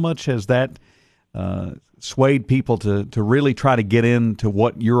office, how much has that swayed people to really try to get into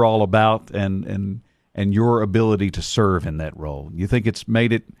what you're all about and your ability to serve in that role? You think it's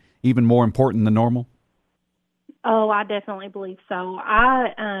made it even more important than normal? Oh, I definitely believe so.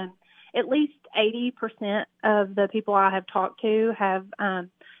 At least 80% of the people I have talked to have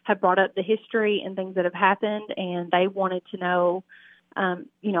brought up the history and things that have happened, and they wanted to know,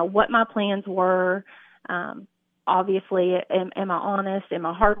 what my plans were. Obviously, am I honest? Am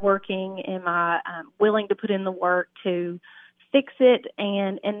I hardworking? Am I willing to put in the work to fix it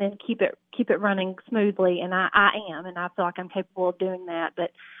and then keep it running smoothly? And I am, and I feel like I'm capable of doing that.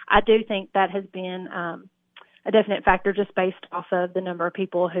 But I do think that has been a definite factor just based off of the number of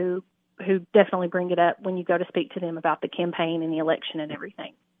people who definitely bring it up when you go to speak to them about the campaign and the election and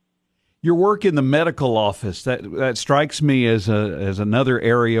everything. Your work in the medical office, that strikes me as another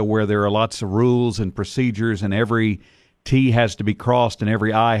area where there are lots of rules and procedures, and every T has to be crossed and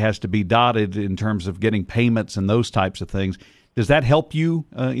every I has to be dotted in terms of getting payments and those types of things. Does that help you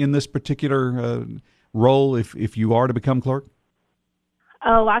in this particular role if you are to become clerk?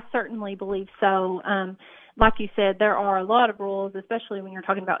 Oh, I certainly believe so. Like you said, there are a lot of rules, especially when you're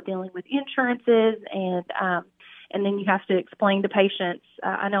talking about dealing with insurances, and then you have to explain to patients.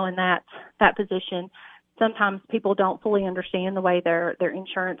 I know in that position, sometimes people don't fully understand the way their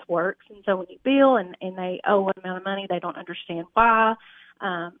insurance works, and so when you bill and they owe an amount of money, they don't understand why,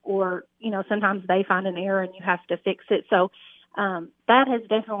 or sometimes they find an error and you have to fix it. So that has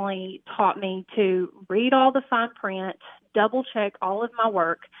definitely taught me to read all the fine print, double check all of my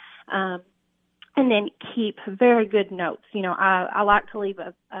work, and then keep very good notes. I like to leave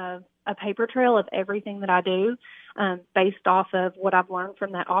a paper trail of everything that I do, based off of what I've learned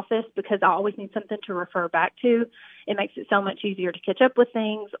from that office, because I always need something to refer back to. It makes it so much easier to catch up with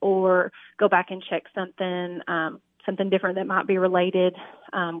things or go back and check something different that might be related,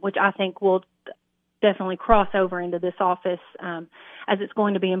 which I think will definitely cross over into this office, as it's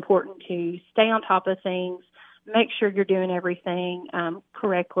going to be important to stay on top of things, make sure you're doing everything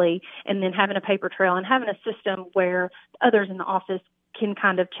correctly, and then having a paper trail and having a system where others in the office can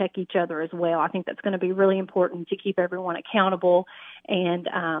kind of check each other as well. I think that's going to be really important to keep everyone accountable and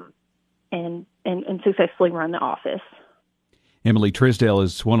successfully run the office. Emily Trisdale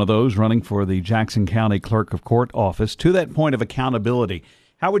is one of those running for the Jackson County Clerk of Court office. To that point of accountability,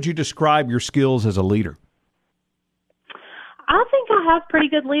 how would you describe your skills as a leader? I think I have pretty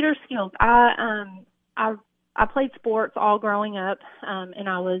good leader skills. I played sports all growing up, and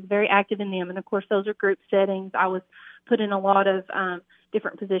I was very active in them. And, of course, those are group settings. I was put in a lot of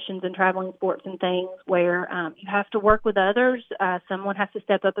different positions in traveling sports and things where you have to work with others. Someone has to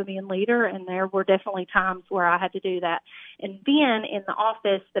step up and be a leader, and there were definitely times where I had to do that. And then in the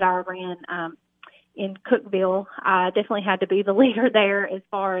office that I ran in Cookeville, I definitely had to be the leader there as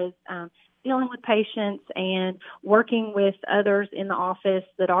far as dealing with patients and working with others in the office,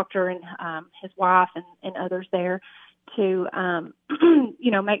 the doctor and his wife and others there to,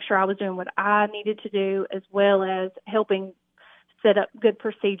 make sure I was doing what I needed to do, as well as helping set up good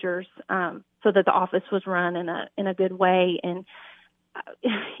procedures so that the office was run in a good way. And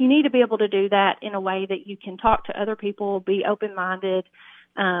you need to be able to do that in a way that you can talk to other people, be open-minded,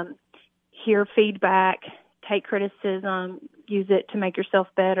 hear feedback, take criticism, use it to make yourself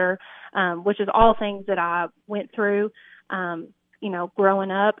better, which is all things that I went through,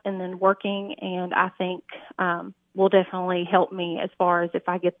 growing up and then working, and I think will definitely help me as far as if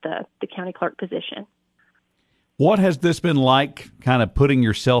I get the county clerk position. What has this been like, kind of putting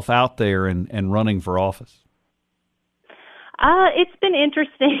yourself out there and running for office? It's been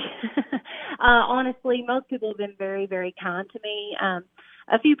interesting. Honestly, most people have been very, very kind to me.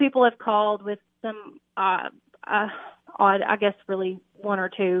 A few people have called with some odd, I guess really one or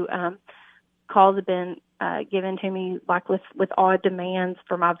two calls have been given to me, like with odd demands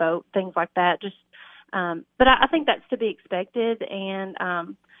for my vote, things like that. But I think that's to be expected, and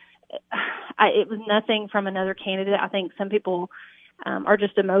it was nothing from another candidate. I think some people are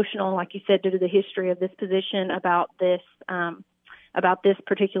just emotional, like you said, due to the history of this position about this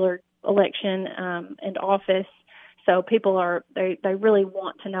particular election and office. So people they really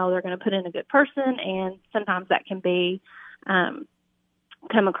want to know they're going to put in a good person, and sometimes that can be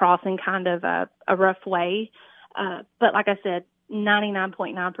come across in kind of a rough way. But like I said,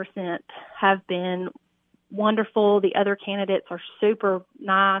 99.9% have been wonderful. The other candidates are super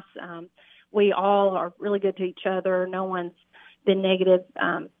nice. We all are really good to each other. No one's been negative.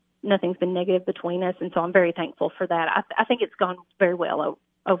 Nothing's been negative between us, and so I'm very thankful for that. I think it's gone very well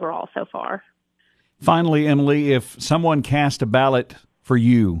overall so far. Finally, Emily, if someone cast a ballot for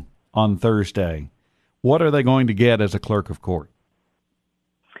you on Thursday, what are they going to get as a clerk of court?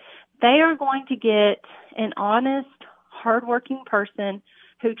 They are going to get an honest, hardworking person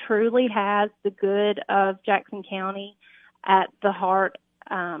who truly has the good of Jackson County at the heart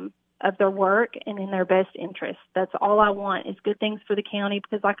of their work and in their best interest. That's all I want is good things for the county,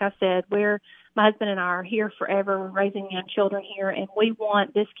 because like I said, my husband and I are here forever, raising young children here, and we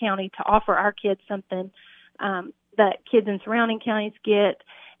want this county to offer our kids something that kids in surrounding counties get,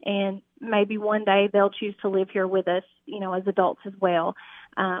 and maybe one day they'll choose to live here with us, as adults as well.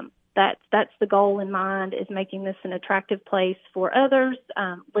 That's the goal in mind, is making this an attractive place for others,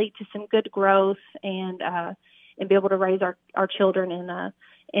 lead to some good growth, and be able to raise our children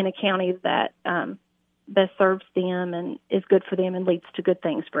in a county that best serves them and is good for them and leads to good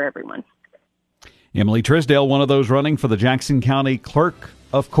things for everyone. Emily Trisdale, one of those running for the Jackson County Clerk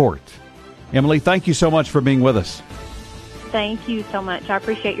of Court. Emily, thank you so much for being with us. Thank you so much. I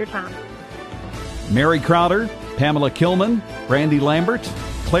appreciate your time. Mary Crowder, Pamela Kilman, Brandy Lambert,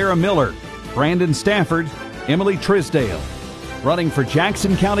 Clara Miller, Brandon Stafford, Emily Trisdale, running for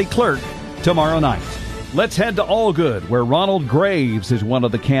Jackson County Clerk tomorrow night. Let's head to Allgood, where Ronald Graves is one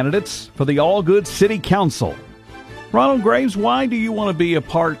of the candidates for the Allgood City Council. Ronald Graves, why do you want to be a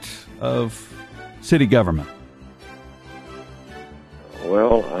part of city government?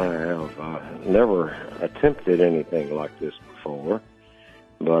 Well, I have never attempted anything like this before,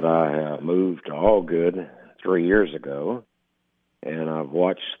 but I moved to Allgood 3 years ago, and I've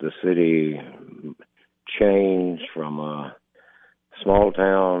watched the city change from a small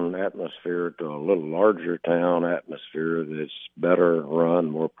town atmosphere to a little larger town atmosphere that's better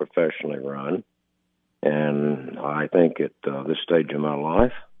run, more professionally run. And I think at this stage of my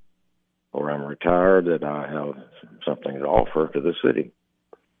life, where I'm retired, that I have something to offer to the city.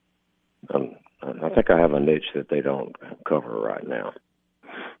 I think I have a niche that they don't cover right now.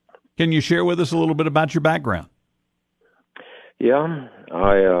 Can you share with us a little bit about your background? Yeah,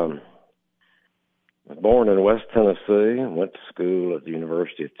 I was born in West Tennessee, went to school at the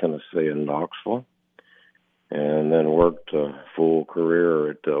University of Tennessee in Knoxville, and then worked a full career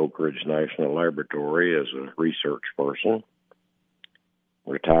at the Oak Ridge National Laboratory as a research person.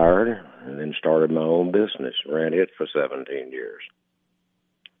 Retired, and then started my own business, ran it for 17 years.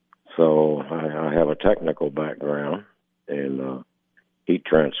 So I have a technical background in heat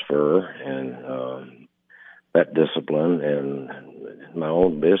transfer and that discipline, and my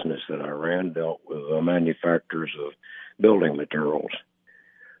own business that I ran dealt with manufacturers of building materials.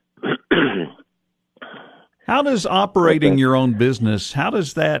 How does operating your own business, how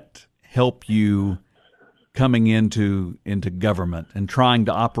does that help you coming into government and trying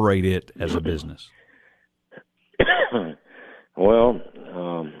to operate it as a business? Well,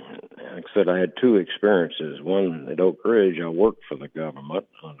 like I said, I had two experiences. One, at Oak Ridge, I worked for the government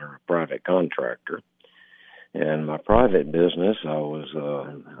under a private contractor. And my private business, I was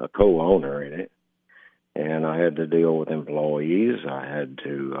a co-owner in it. And I had to deal with employees. I had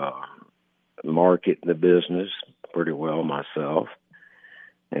to market the business pretty well myself.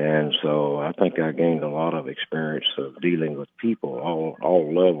 And so I think I gained a lot of experience of dealing with people,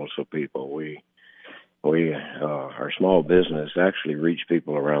 all levels of people. Our small business actually reached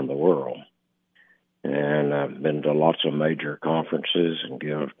people around the world. And I've been to lots of major conferences and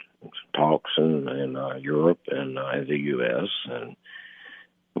give talks in Europe and in the U.S. And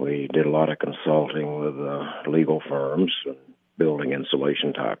we did a lot of consulting with legal firms and building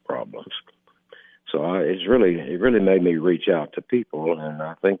insulation type problems. So it really made me reach out to people, and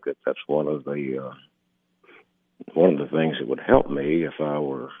I think that that's one of the things that would help me if I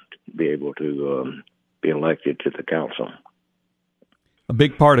were to be able to be elected to the council. A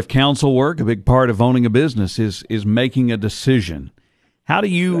big part of council work, a big part of owning a business is making a decision. How do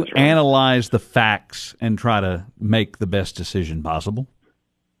you analyze the facts and try to make the best decision possible?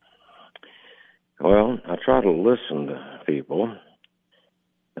 Well, I try to listen to people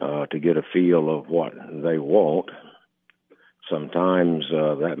to get a feel of what they want. Sometimes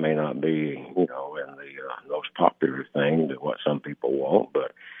that may not be, in the most popular thing to what some people want,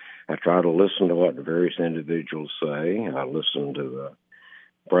 but I try to listen to what the various individuals say. I listen to the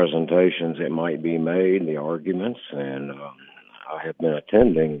presentations that might be made, the arguments, and I have been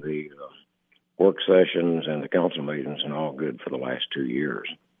attending the work sessions and the council meetings and all good for the last 2 years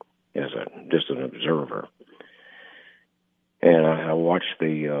as just an observer. And I watch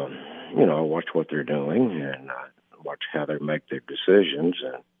I watch what they're doing, and I watch how they make their decisions.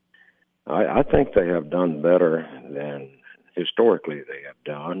 And I think they have done better than historically they have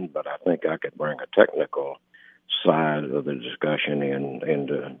done, but I think I could bring a technical side of the discussion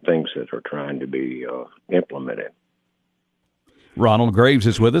into things that are trying to be implemented. Ronald Graves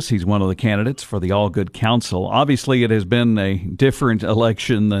is with us. He's one of the candidates for the Allgood Council. Obviously, it has been a different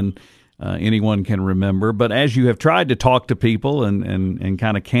election than anyone can remember, but as you have tried to talk to people and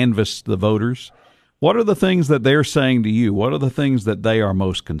kind of canvass the voters, what are the things that they're saying to you? What are the things that they are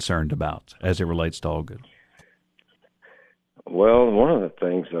most concerned about as it relates to Allgood? Well, one of the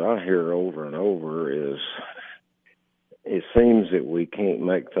things that I hear over and over is it seems that we can't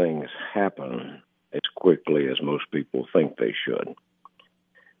make things happen as quickly as most people think they should.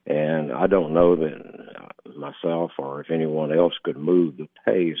 And I don't know that myself or if anyone else could move the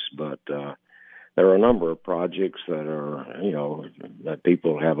pace, but there are a number of projects that are, that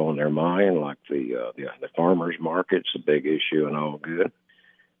people have on their mind, like the farmers market's a big issue and all good.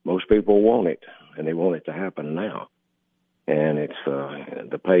 Most people want it. and they want it to happen now. And it's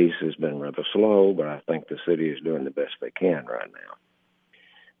the pace has been rather slow, but I think the city is doing the best they can right now.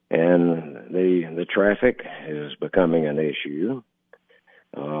 And the traffic is becoming an issue.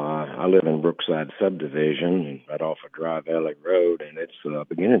 I live in Brookside subdivision, right off of Dry Valley Road, and it's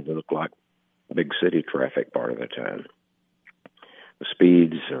beginning to look like big city traffic part of the time. The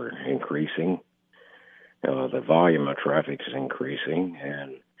speeds are increasing. The volume of traffic is increasing,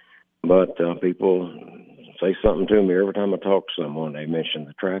 but people say something to me every time I talk to someone. They mention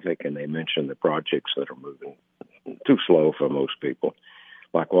the traffic and they mention the projects that are moving too slow for most people,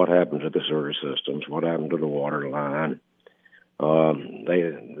 like what happened to the sewer systems, what happened to the water line.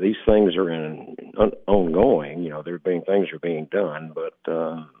 These things are ongoing. Things are being done, but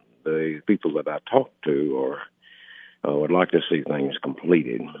the people that I talk to would like to see things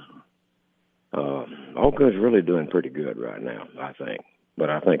completed. Algood's really doing pretty good right now, I think. But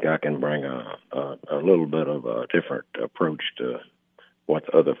I think I can bring a little bit of a different approach to what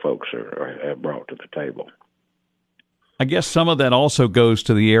the other folks have brought to the table. I guess some of that also goes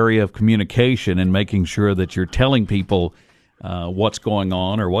to the area of communication and making sure that you're telling people what's going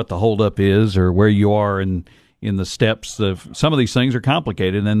on or what the holdup is or where you are in the steps. Some of these things are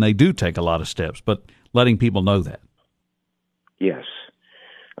complicated, and they do take a lot of steps, but letting people know that. Yes.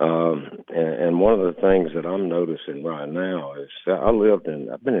 And one of the things that I'm noticing right now is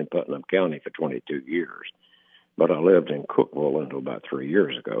I've been in Putnam County for 22 years, but I lived in Cookville until about 3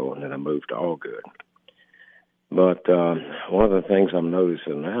 years ago, and then I moved to Algood. But one of the things I'm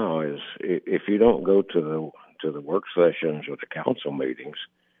noticing now is if you don't go to the work sessions or the council meetings,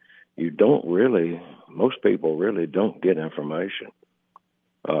 most people really don't get information.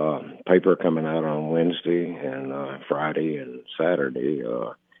 Paper coming out on Wednesday and Friday and Saturday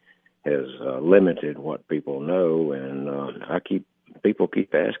has limited what people know, and people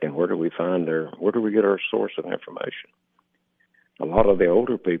keep asking, where do we get our source of information? A lot of the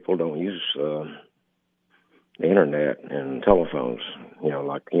older people don't use the internet and telephones,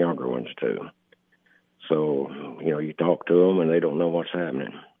 like the younger ones do. So, you talk to them and they don't know what's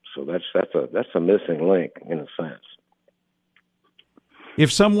happening. So that's a missing link in a sense.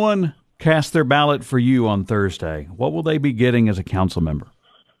 If someone casts their ballot for you on Thursday, what will they be getting as a council member?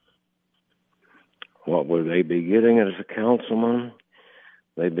 What will they be getting as a councilman?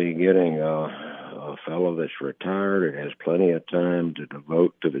 They'd be getting a fellow that's retired and has plenty of time to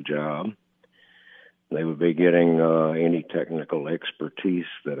devote to the job. They would be getting any technical expertise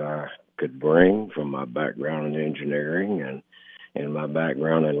that I could bring from my background in engineering and my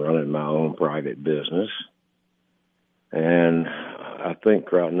background in running my own private business. And I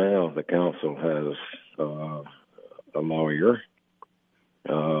think right now the council has a lawyer,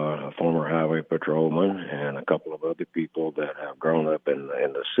 a former highway patrolman, and a couple of other people that have grown up in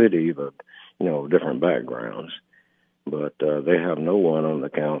the city, but different backgrounds. But they have no one on the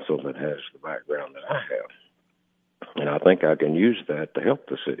council that has the background that I have, and I think I can use that to help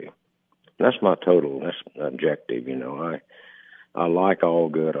the city. That's my objective. I like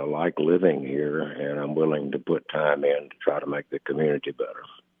Algood. I like living here, and I'm willing to put time in to try to make the community better.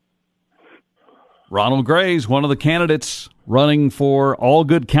 Ronald Gray's one of the candidates running for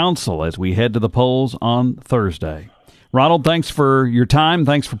Algood Council as we head to the polls on Thursday. Ronald, thanks for your time.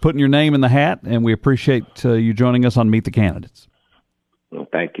 Thanks for putting your name in the hat, and we appreciate you joining us on Meet the Candidates. Well,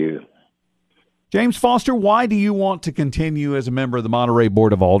 thank you. James Foster, why do you want to continue as a member of the Monterey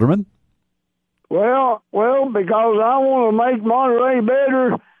Board of Aldermen? Well, because I want to make Monterey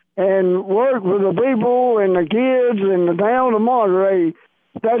better and work with the people and the kids and the town of Monterey.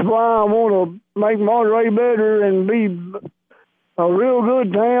 That's why I want to make Monterey better and be a real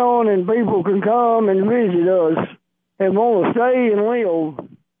good town, and people can come and visit us and want to stay and live.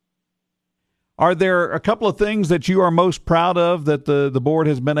 Are there a couple of things that you are most proud of that the board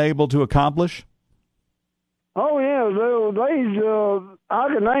has been able to accomplish? Oh, yeah. I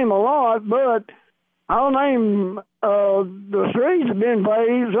can name a lot, but I'll name the streets have been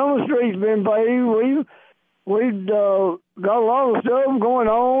paved. Some of the streets have been paved. We've got a lot of stuff going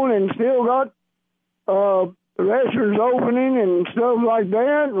on and still got restaurants opening and stuff like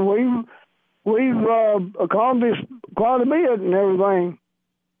that. And we've accomplished quite a bit and everything.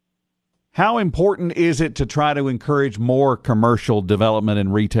 How important is it to try to encourage more commercial development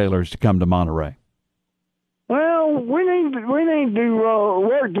and retailers to come to Monterey? Well, we need to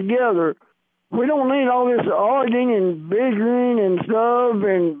work together. We don't need all this arguing and bickering and stuff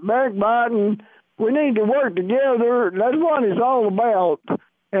and backbiting. We need to work together. That's what it's all about.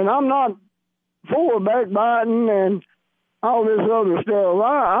 And I'm not for backbiting and all this other stuff.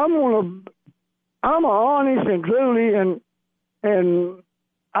 I'm honest and truly and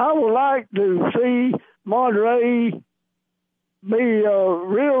I would like to see Monterey be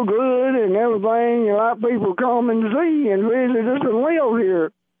real good and everything, and like people come and see and visit us and live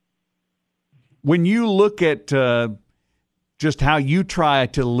here. When you look at just how you try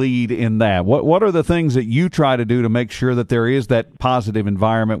to lead in that, what are the things that you try to do to make sure that there is that positive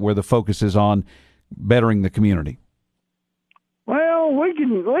environment where the focus is on bettering the community? Well, we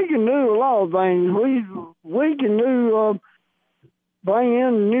can do a lot of things. We can do bring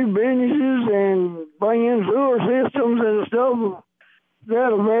in new businesses and bring in sewer systems and stuff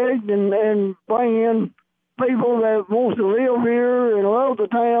that affect, and bring in people that wants to live here and love the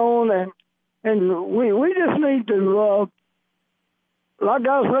town, and we just need to, like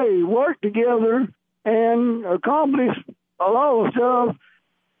I say, work together and accomplish a lot of stuff.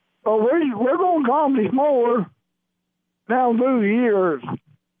 But we're going to accomplish more down through the years.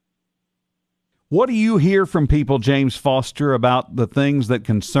 What do you hear from people, James Foster, about the things that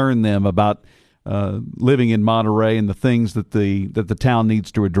concern them about living in Monterey and the things that the town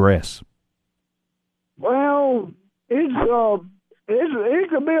needs to address? Well, it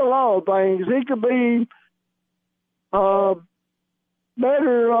could be a lot of things. It could be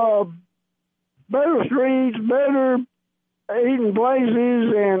better streets, better eating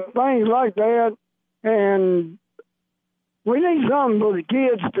places, and things like that. And we need something for the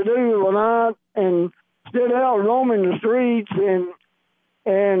kids to do at night, and instead out roaming the streets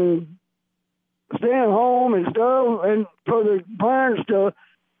and staying home and stuff, and for the parents to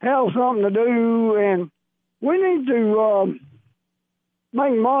have something to do. And we need to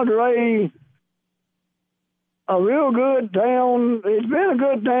make Monterey a real good town. It's been a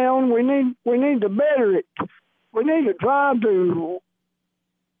good town. We need to better it. We need to try to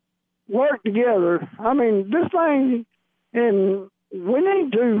work together. I mean, this thing, and we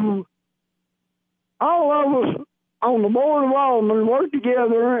need to, all of us on the Board of Aldermen, work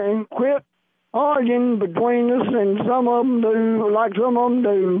together and quit arguing between us, and some of them do, like some of them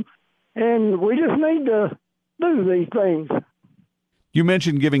do, and we just need to do these things. You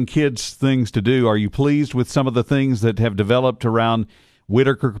mentioned giving kids things to do. Are you pleased with some of the things that have developed around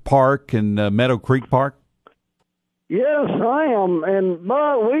Whitaker Park and Meadow Creek Park? Yes, I am.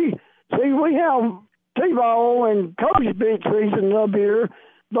 But we have T-ball and coach pitch season up here,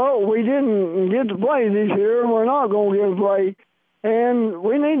 but we didn't get to play this year. We're not going to get to play. And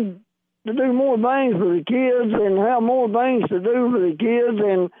we need to do more things for the kids and have more things to do for the kids.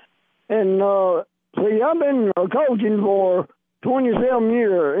 See, I've been coaching for 27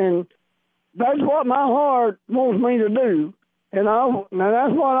 years, and that's what my heart wants me to do. And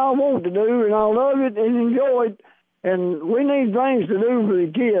that's what I want to do, and I love it and enjoy it. And we need things to do for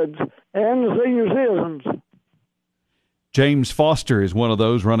the kids and the senior citizens. James Foster is one of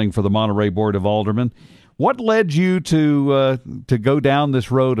those running for the Monterey Board of Aldermen. What led you to go down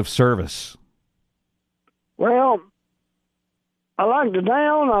this road of service? Well, I like the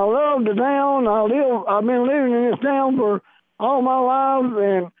town. I love the town. I've been living in this town for all my life,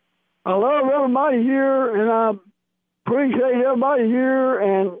 and I love everybody here, and I appreciate everybody here,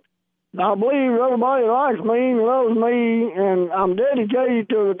 and I believe everybody likes me and loves me, and I'm dedicated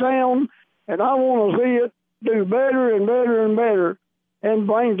to the town, and I want to see it do better and better and better, and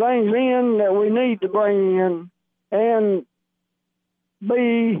bring things in that we need to bring in, and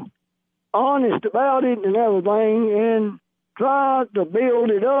be honest about it and everything, and try to build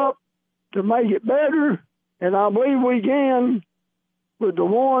it up to make it better. And I believe we can with the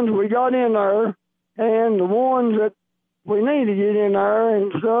ones we got in there and the ones that we need to get in there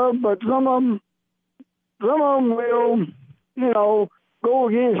and stuff. But some of them will, go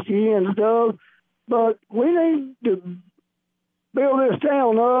against you and stuff. But we need to build this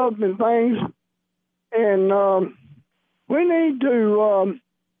town up and things. And we need to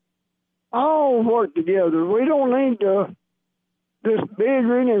all work together. We don't need to just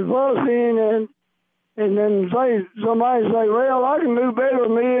bickering and fussing and then somebody say, well, I can do better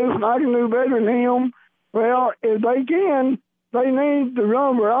than this, and I can do better than him. Well, if they can, they need to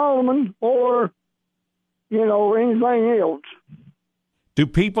run for alderman or, anything else. Do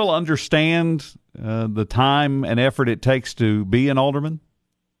people understand the time and effort it takes to be an alderman?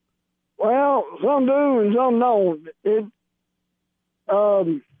 Well, some do and some don't. It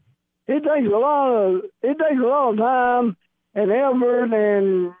takes a lot of time and effort,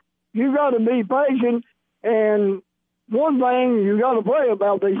 and you got to be patient. And one thing, you got to pray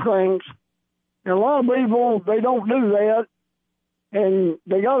about these things. And a lot of people, they don't do that, and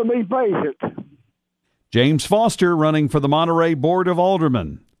they got to be patient. James Foster running for the Monterey Board of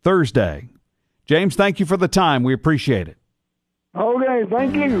Aldermen Thursday. James, thank you for the time. We appreciate it. Okay,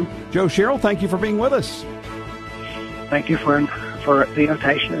 thank you. Joe Sherrill, thank you for being with us. Thank you, friend. for the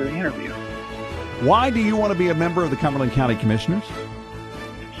invitation and the interview. Why do you want to be a member of the Cumberland County Commissioners?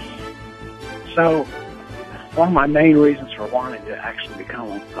 So, one of my main reasons for wanting to actually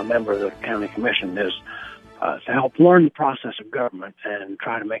become a member of the county commission is to help learn the process of government and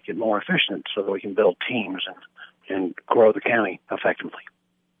try to make it more efficient so that we can build teams and grow the county effectively.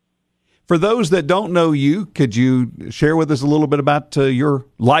 For those that don't know you, could you share with us a little bit about your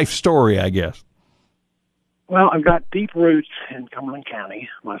life story, I guess? Well, I've got deep roots in Cumberland County.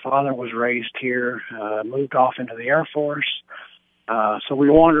 My father was raised here, moved off into the Air Force. So we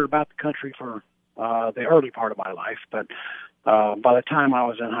wandered about the country for the early part of my life. But by the time I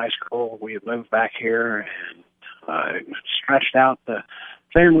was in high school, we had moved back here and stretched out the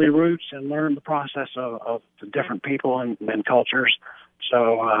family roots and learned the process of the different people and cultures.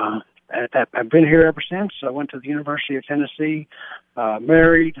 So I've been here ever since. I went to the University of Tennessee,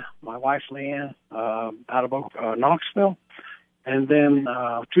 married my wife Leanne out of Knoxville, and then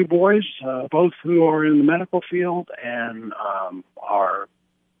two boys, both who are in the medical field and are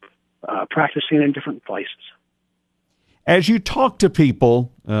practicing in different places. As you talk to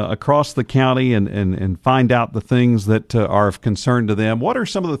people across the county and find out the things that are of concern to them, what are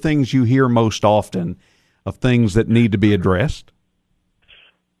some of the things you hear most often of things that need to be addressed?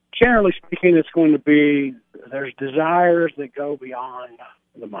 Generally speaking, it's going to be there's desires that go beyond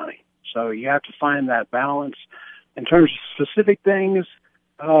the money. So you have to find that balance. In terms of specific things,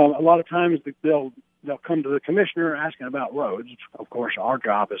 a lot of times they'll come to the commissioner asking about roads. Of course, our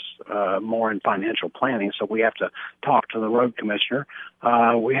job is more in financial planning, so we have to talk to the road commissioner.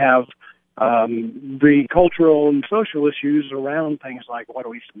 We have the cultural and social issues around things like what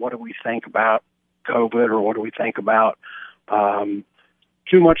do we think about COVID, or what do we think about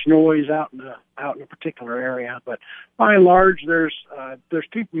too much noise out in a particular area. But by and large, there's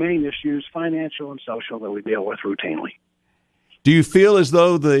two main issues, financial and social, that we deal with routinely. Do you feel as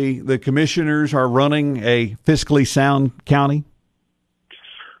though the commissioners are running a fiscally sound county?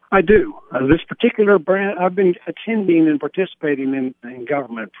 I do. This particular brand, I've been attending and participating in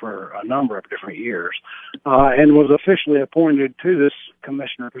government for a number of different years, and was officially appointed to this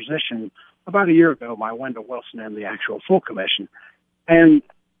commissioner position about a year ago by Wendell Wilson and the actual full commission. And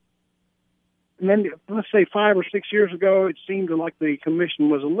then, let's say 5 or 6 years ago, it seemed like the commission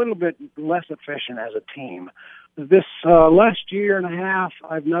was a little bit less efficient as a team. This last year and a half,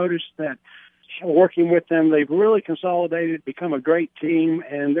 I've noticed that working with them, they've really consolidated, become a great team,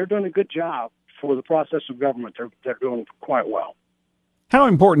 and they're doing a good job for the process of government. They're doing quite well. How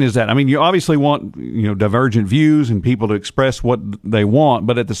important is that? I mean, you obviously want divergent views and people to express what they want,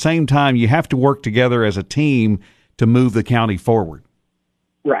 but at the same time, you have to work together as a team to move the county forward.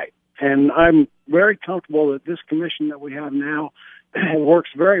 Right. And I'm very comfortable that this commission that we have now works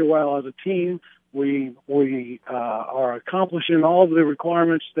very well as a team. We are accomplishing all of the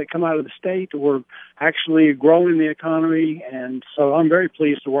requirements that come out of the state. We're actually growing the economy, and so I'm very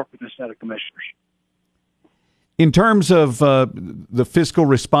pleased to work with this set of commissioners. In terms of the fiscal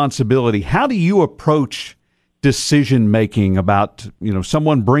responsibility, how do you approach decision-making about,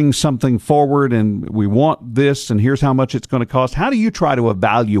 someone brings something forward and we want this and here's how much it's going to cost? How do you try to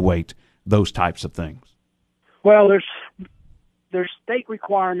evaluate those types of things? Well, there's state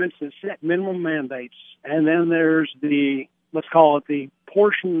requirements that set minimum mandates, and then there's let's call it the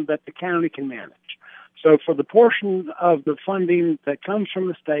portion that the county can manage. So for the portion of the funding that comes from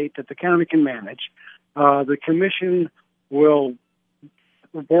the state that the county can manage, the commission will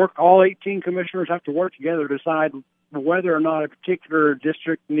work, all 18 commissioners have to work together to decide whether or not a particular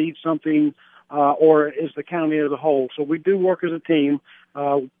district needs something or is the county as a whole. So we do work as a team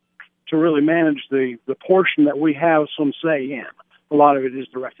to really manage the portion that we have some say in. A lot of it is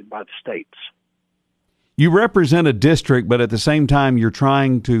directed by the states. You represent a district, but at the same time, you're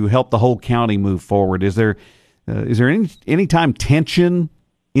trying to help the whole county move forward. Is there any time tension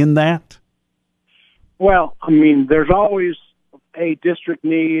in that? Well, I mean, there's always a district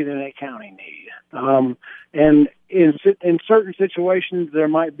need and a county need. And in certain situations, there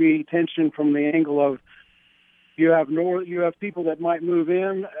might be tension from the angle of you have people that might move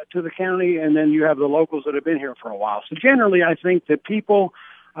in to the county, and then you have the locals that have been here for a while. So generally, I think that people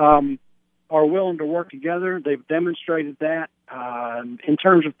are willing to work together. They've demonstrated that. In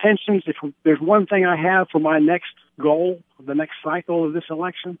terms of tensions, if there's one thing I have for my next goal, the next cycle of this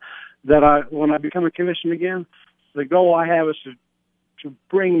election, when I become a commissioner again, the goal I have is to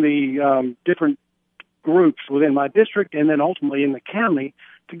bring the different groups within my district and then ultimately in the county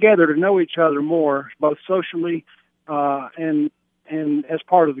together to know each other more, both socially and as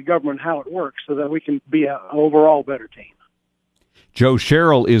part of the government, how it works, so that we can be an overall better team. Joe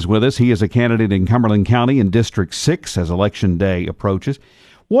Sherrill is with us. He is a candidate in Cumberland County in District 6 as Election Day approaches.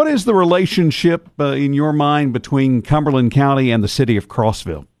 What is the relationship in your mind between Cumberland County and the city of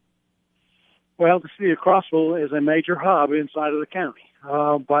Crossville? Well, the city of Crossville is a major hub inside of the county.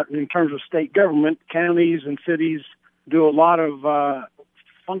 But in terms of state government, counties and cities do a lot of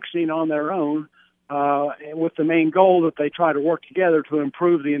functioning on their own with the main goal that they try to work together to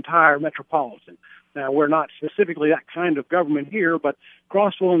improve the entire metropolitan. Now, we're not specifically that kind of government here, but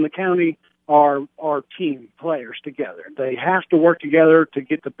Crossville and the county are team players together. They have to work together to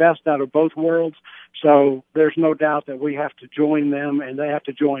get the best out of both worlds. So there's no doubt that we have to join them and they have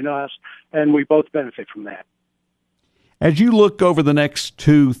to join us, and we both benefit from that. As you look over the next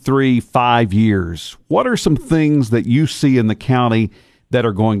 2, 3, 5 years, what are some things that you see in the county that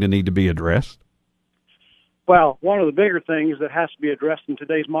are going to need to be addressed? Well, one of the bigger things that has to be addressed in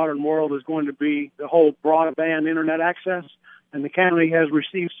today's modern world is going to be the whole broadband internet access. And the county has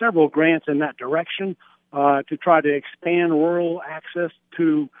received several grants in that direction to try to expand rural access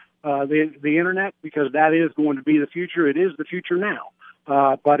to the internet, because that is going to be the future. It is the future now.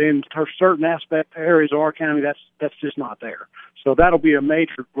 But in certain areas of our county, that's just not there. So that'll be a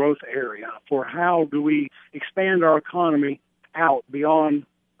major growth area for how do we expand our economy out beyond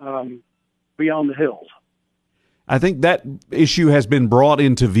the hills. I think that issue has been brought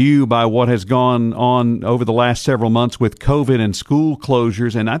into view by what has gone on over the last several months with COVID and school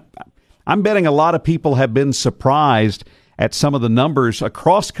closures, and I'm betting a lot of people have been surprised at some of the numbers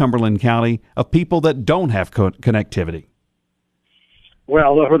across Cumberland County of people that don't have connectivity.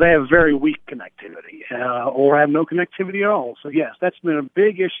 Well, or they have very weak connectivity or have no connectivity at all. So, yes, that's been a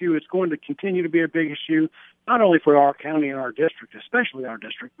big issue. It's going to continue to be a big issue, not only for our county and our district, especially our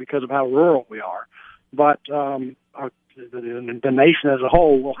district because of how rural we are, but the nation as a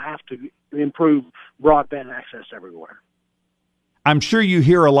whole will have to improve broadband access everywhere. I'm sure you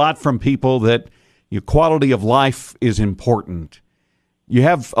hear a lot from people that your quality of life is important. You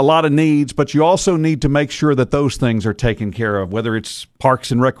have a lot of needs, but you also need to make sure that those things are taken care of, whether it's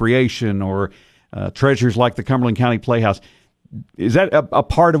parks and recreation or treasures like the Cumberland County Playhouse. Is that a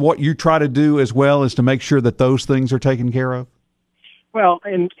part of what you try to do as well, is to make sure that those things are taken care of? Well,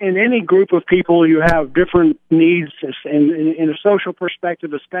 in any group of people, you have different needs. In a social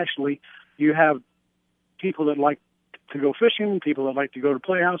perspective especially, you have people that like to go fishing, people that like to go to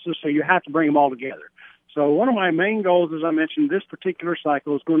playhouses, so you have to bring them all together. So one of my main goals, as I mentioned, this particular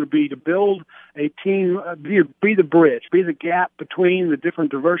cycle is going to be to build a team, be the bridge, be the gap between the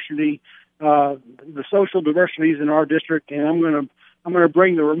different diversity, the social diversities in our district, and I'm going to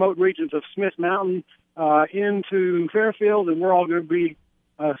bring the remote regions of Smith Mountain into Fairfield, and we're all going to be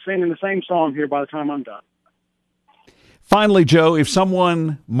singing the same song here by the time I'm done. Finally, Joe, if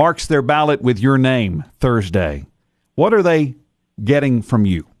someone marks their ballot with your name Thursday, what are they getting from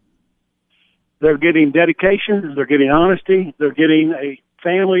you? They're getting dedication, they're getting honesty, they're getting a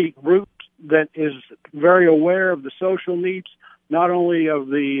family group that is very aware of the social needs, not only of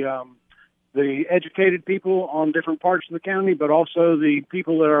the educated people on different parts of the county, but also the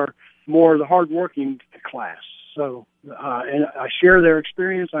people that are more the hardworking class. So, and I share their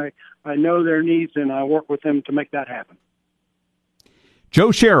experience. I know their needs, and I work with them to make that happen.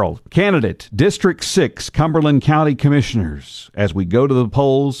 Joe Sherrill, candidate, District 6, Cumberland County Commissioners, as we go to the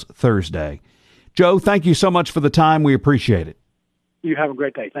polls Thursday. Joe, thank you so much for the time. We appreciate it. You have a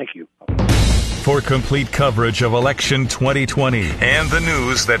great day. Thank you. For complete coverage of Election 2020 and the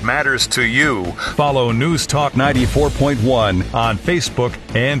news that matters to you, follow News Talk 94.1 on Facebook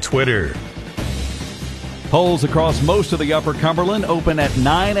and Twitter. Polls across most of the Upper Cumberland open at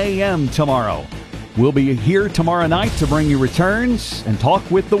 9 a.m. tomorrow. We'll be here tomorrow night to bring you returns and talk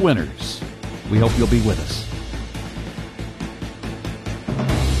with the winners. We hope you'll be with us.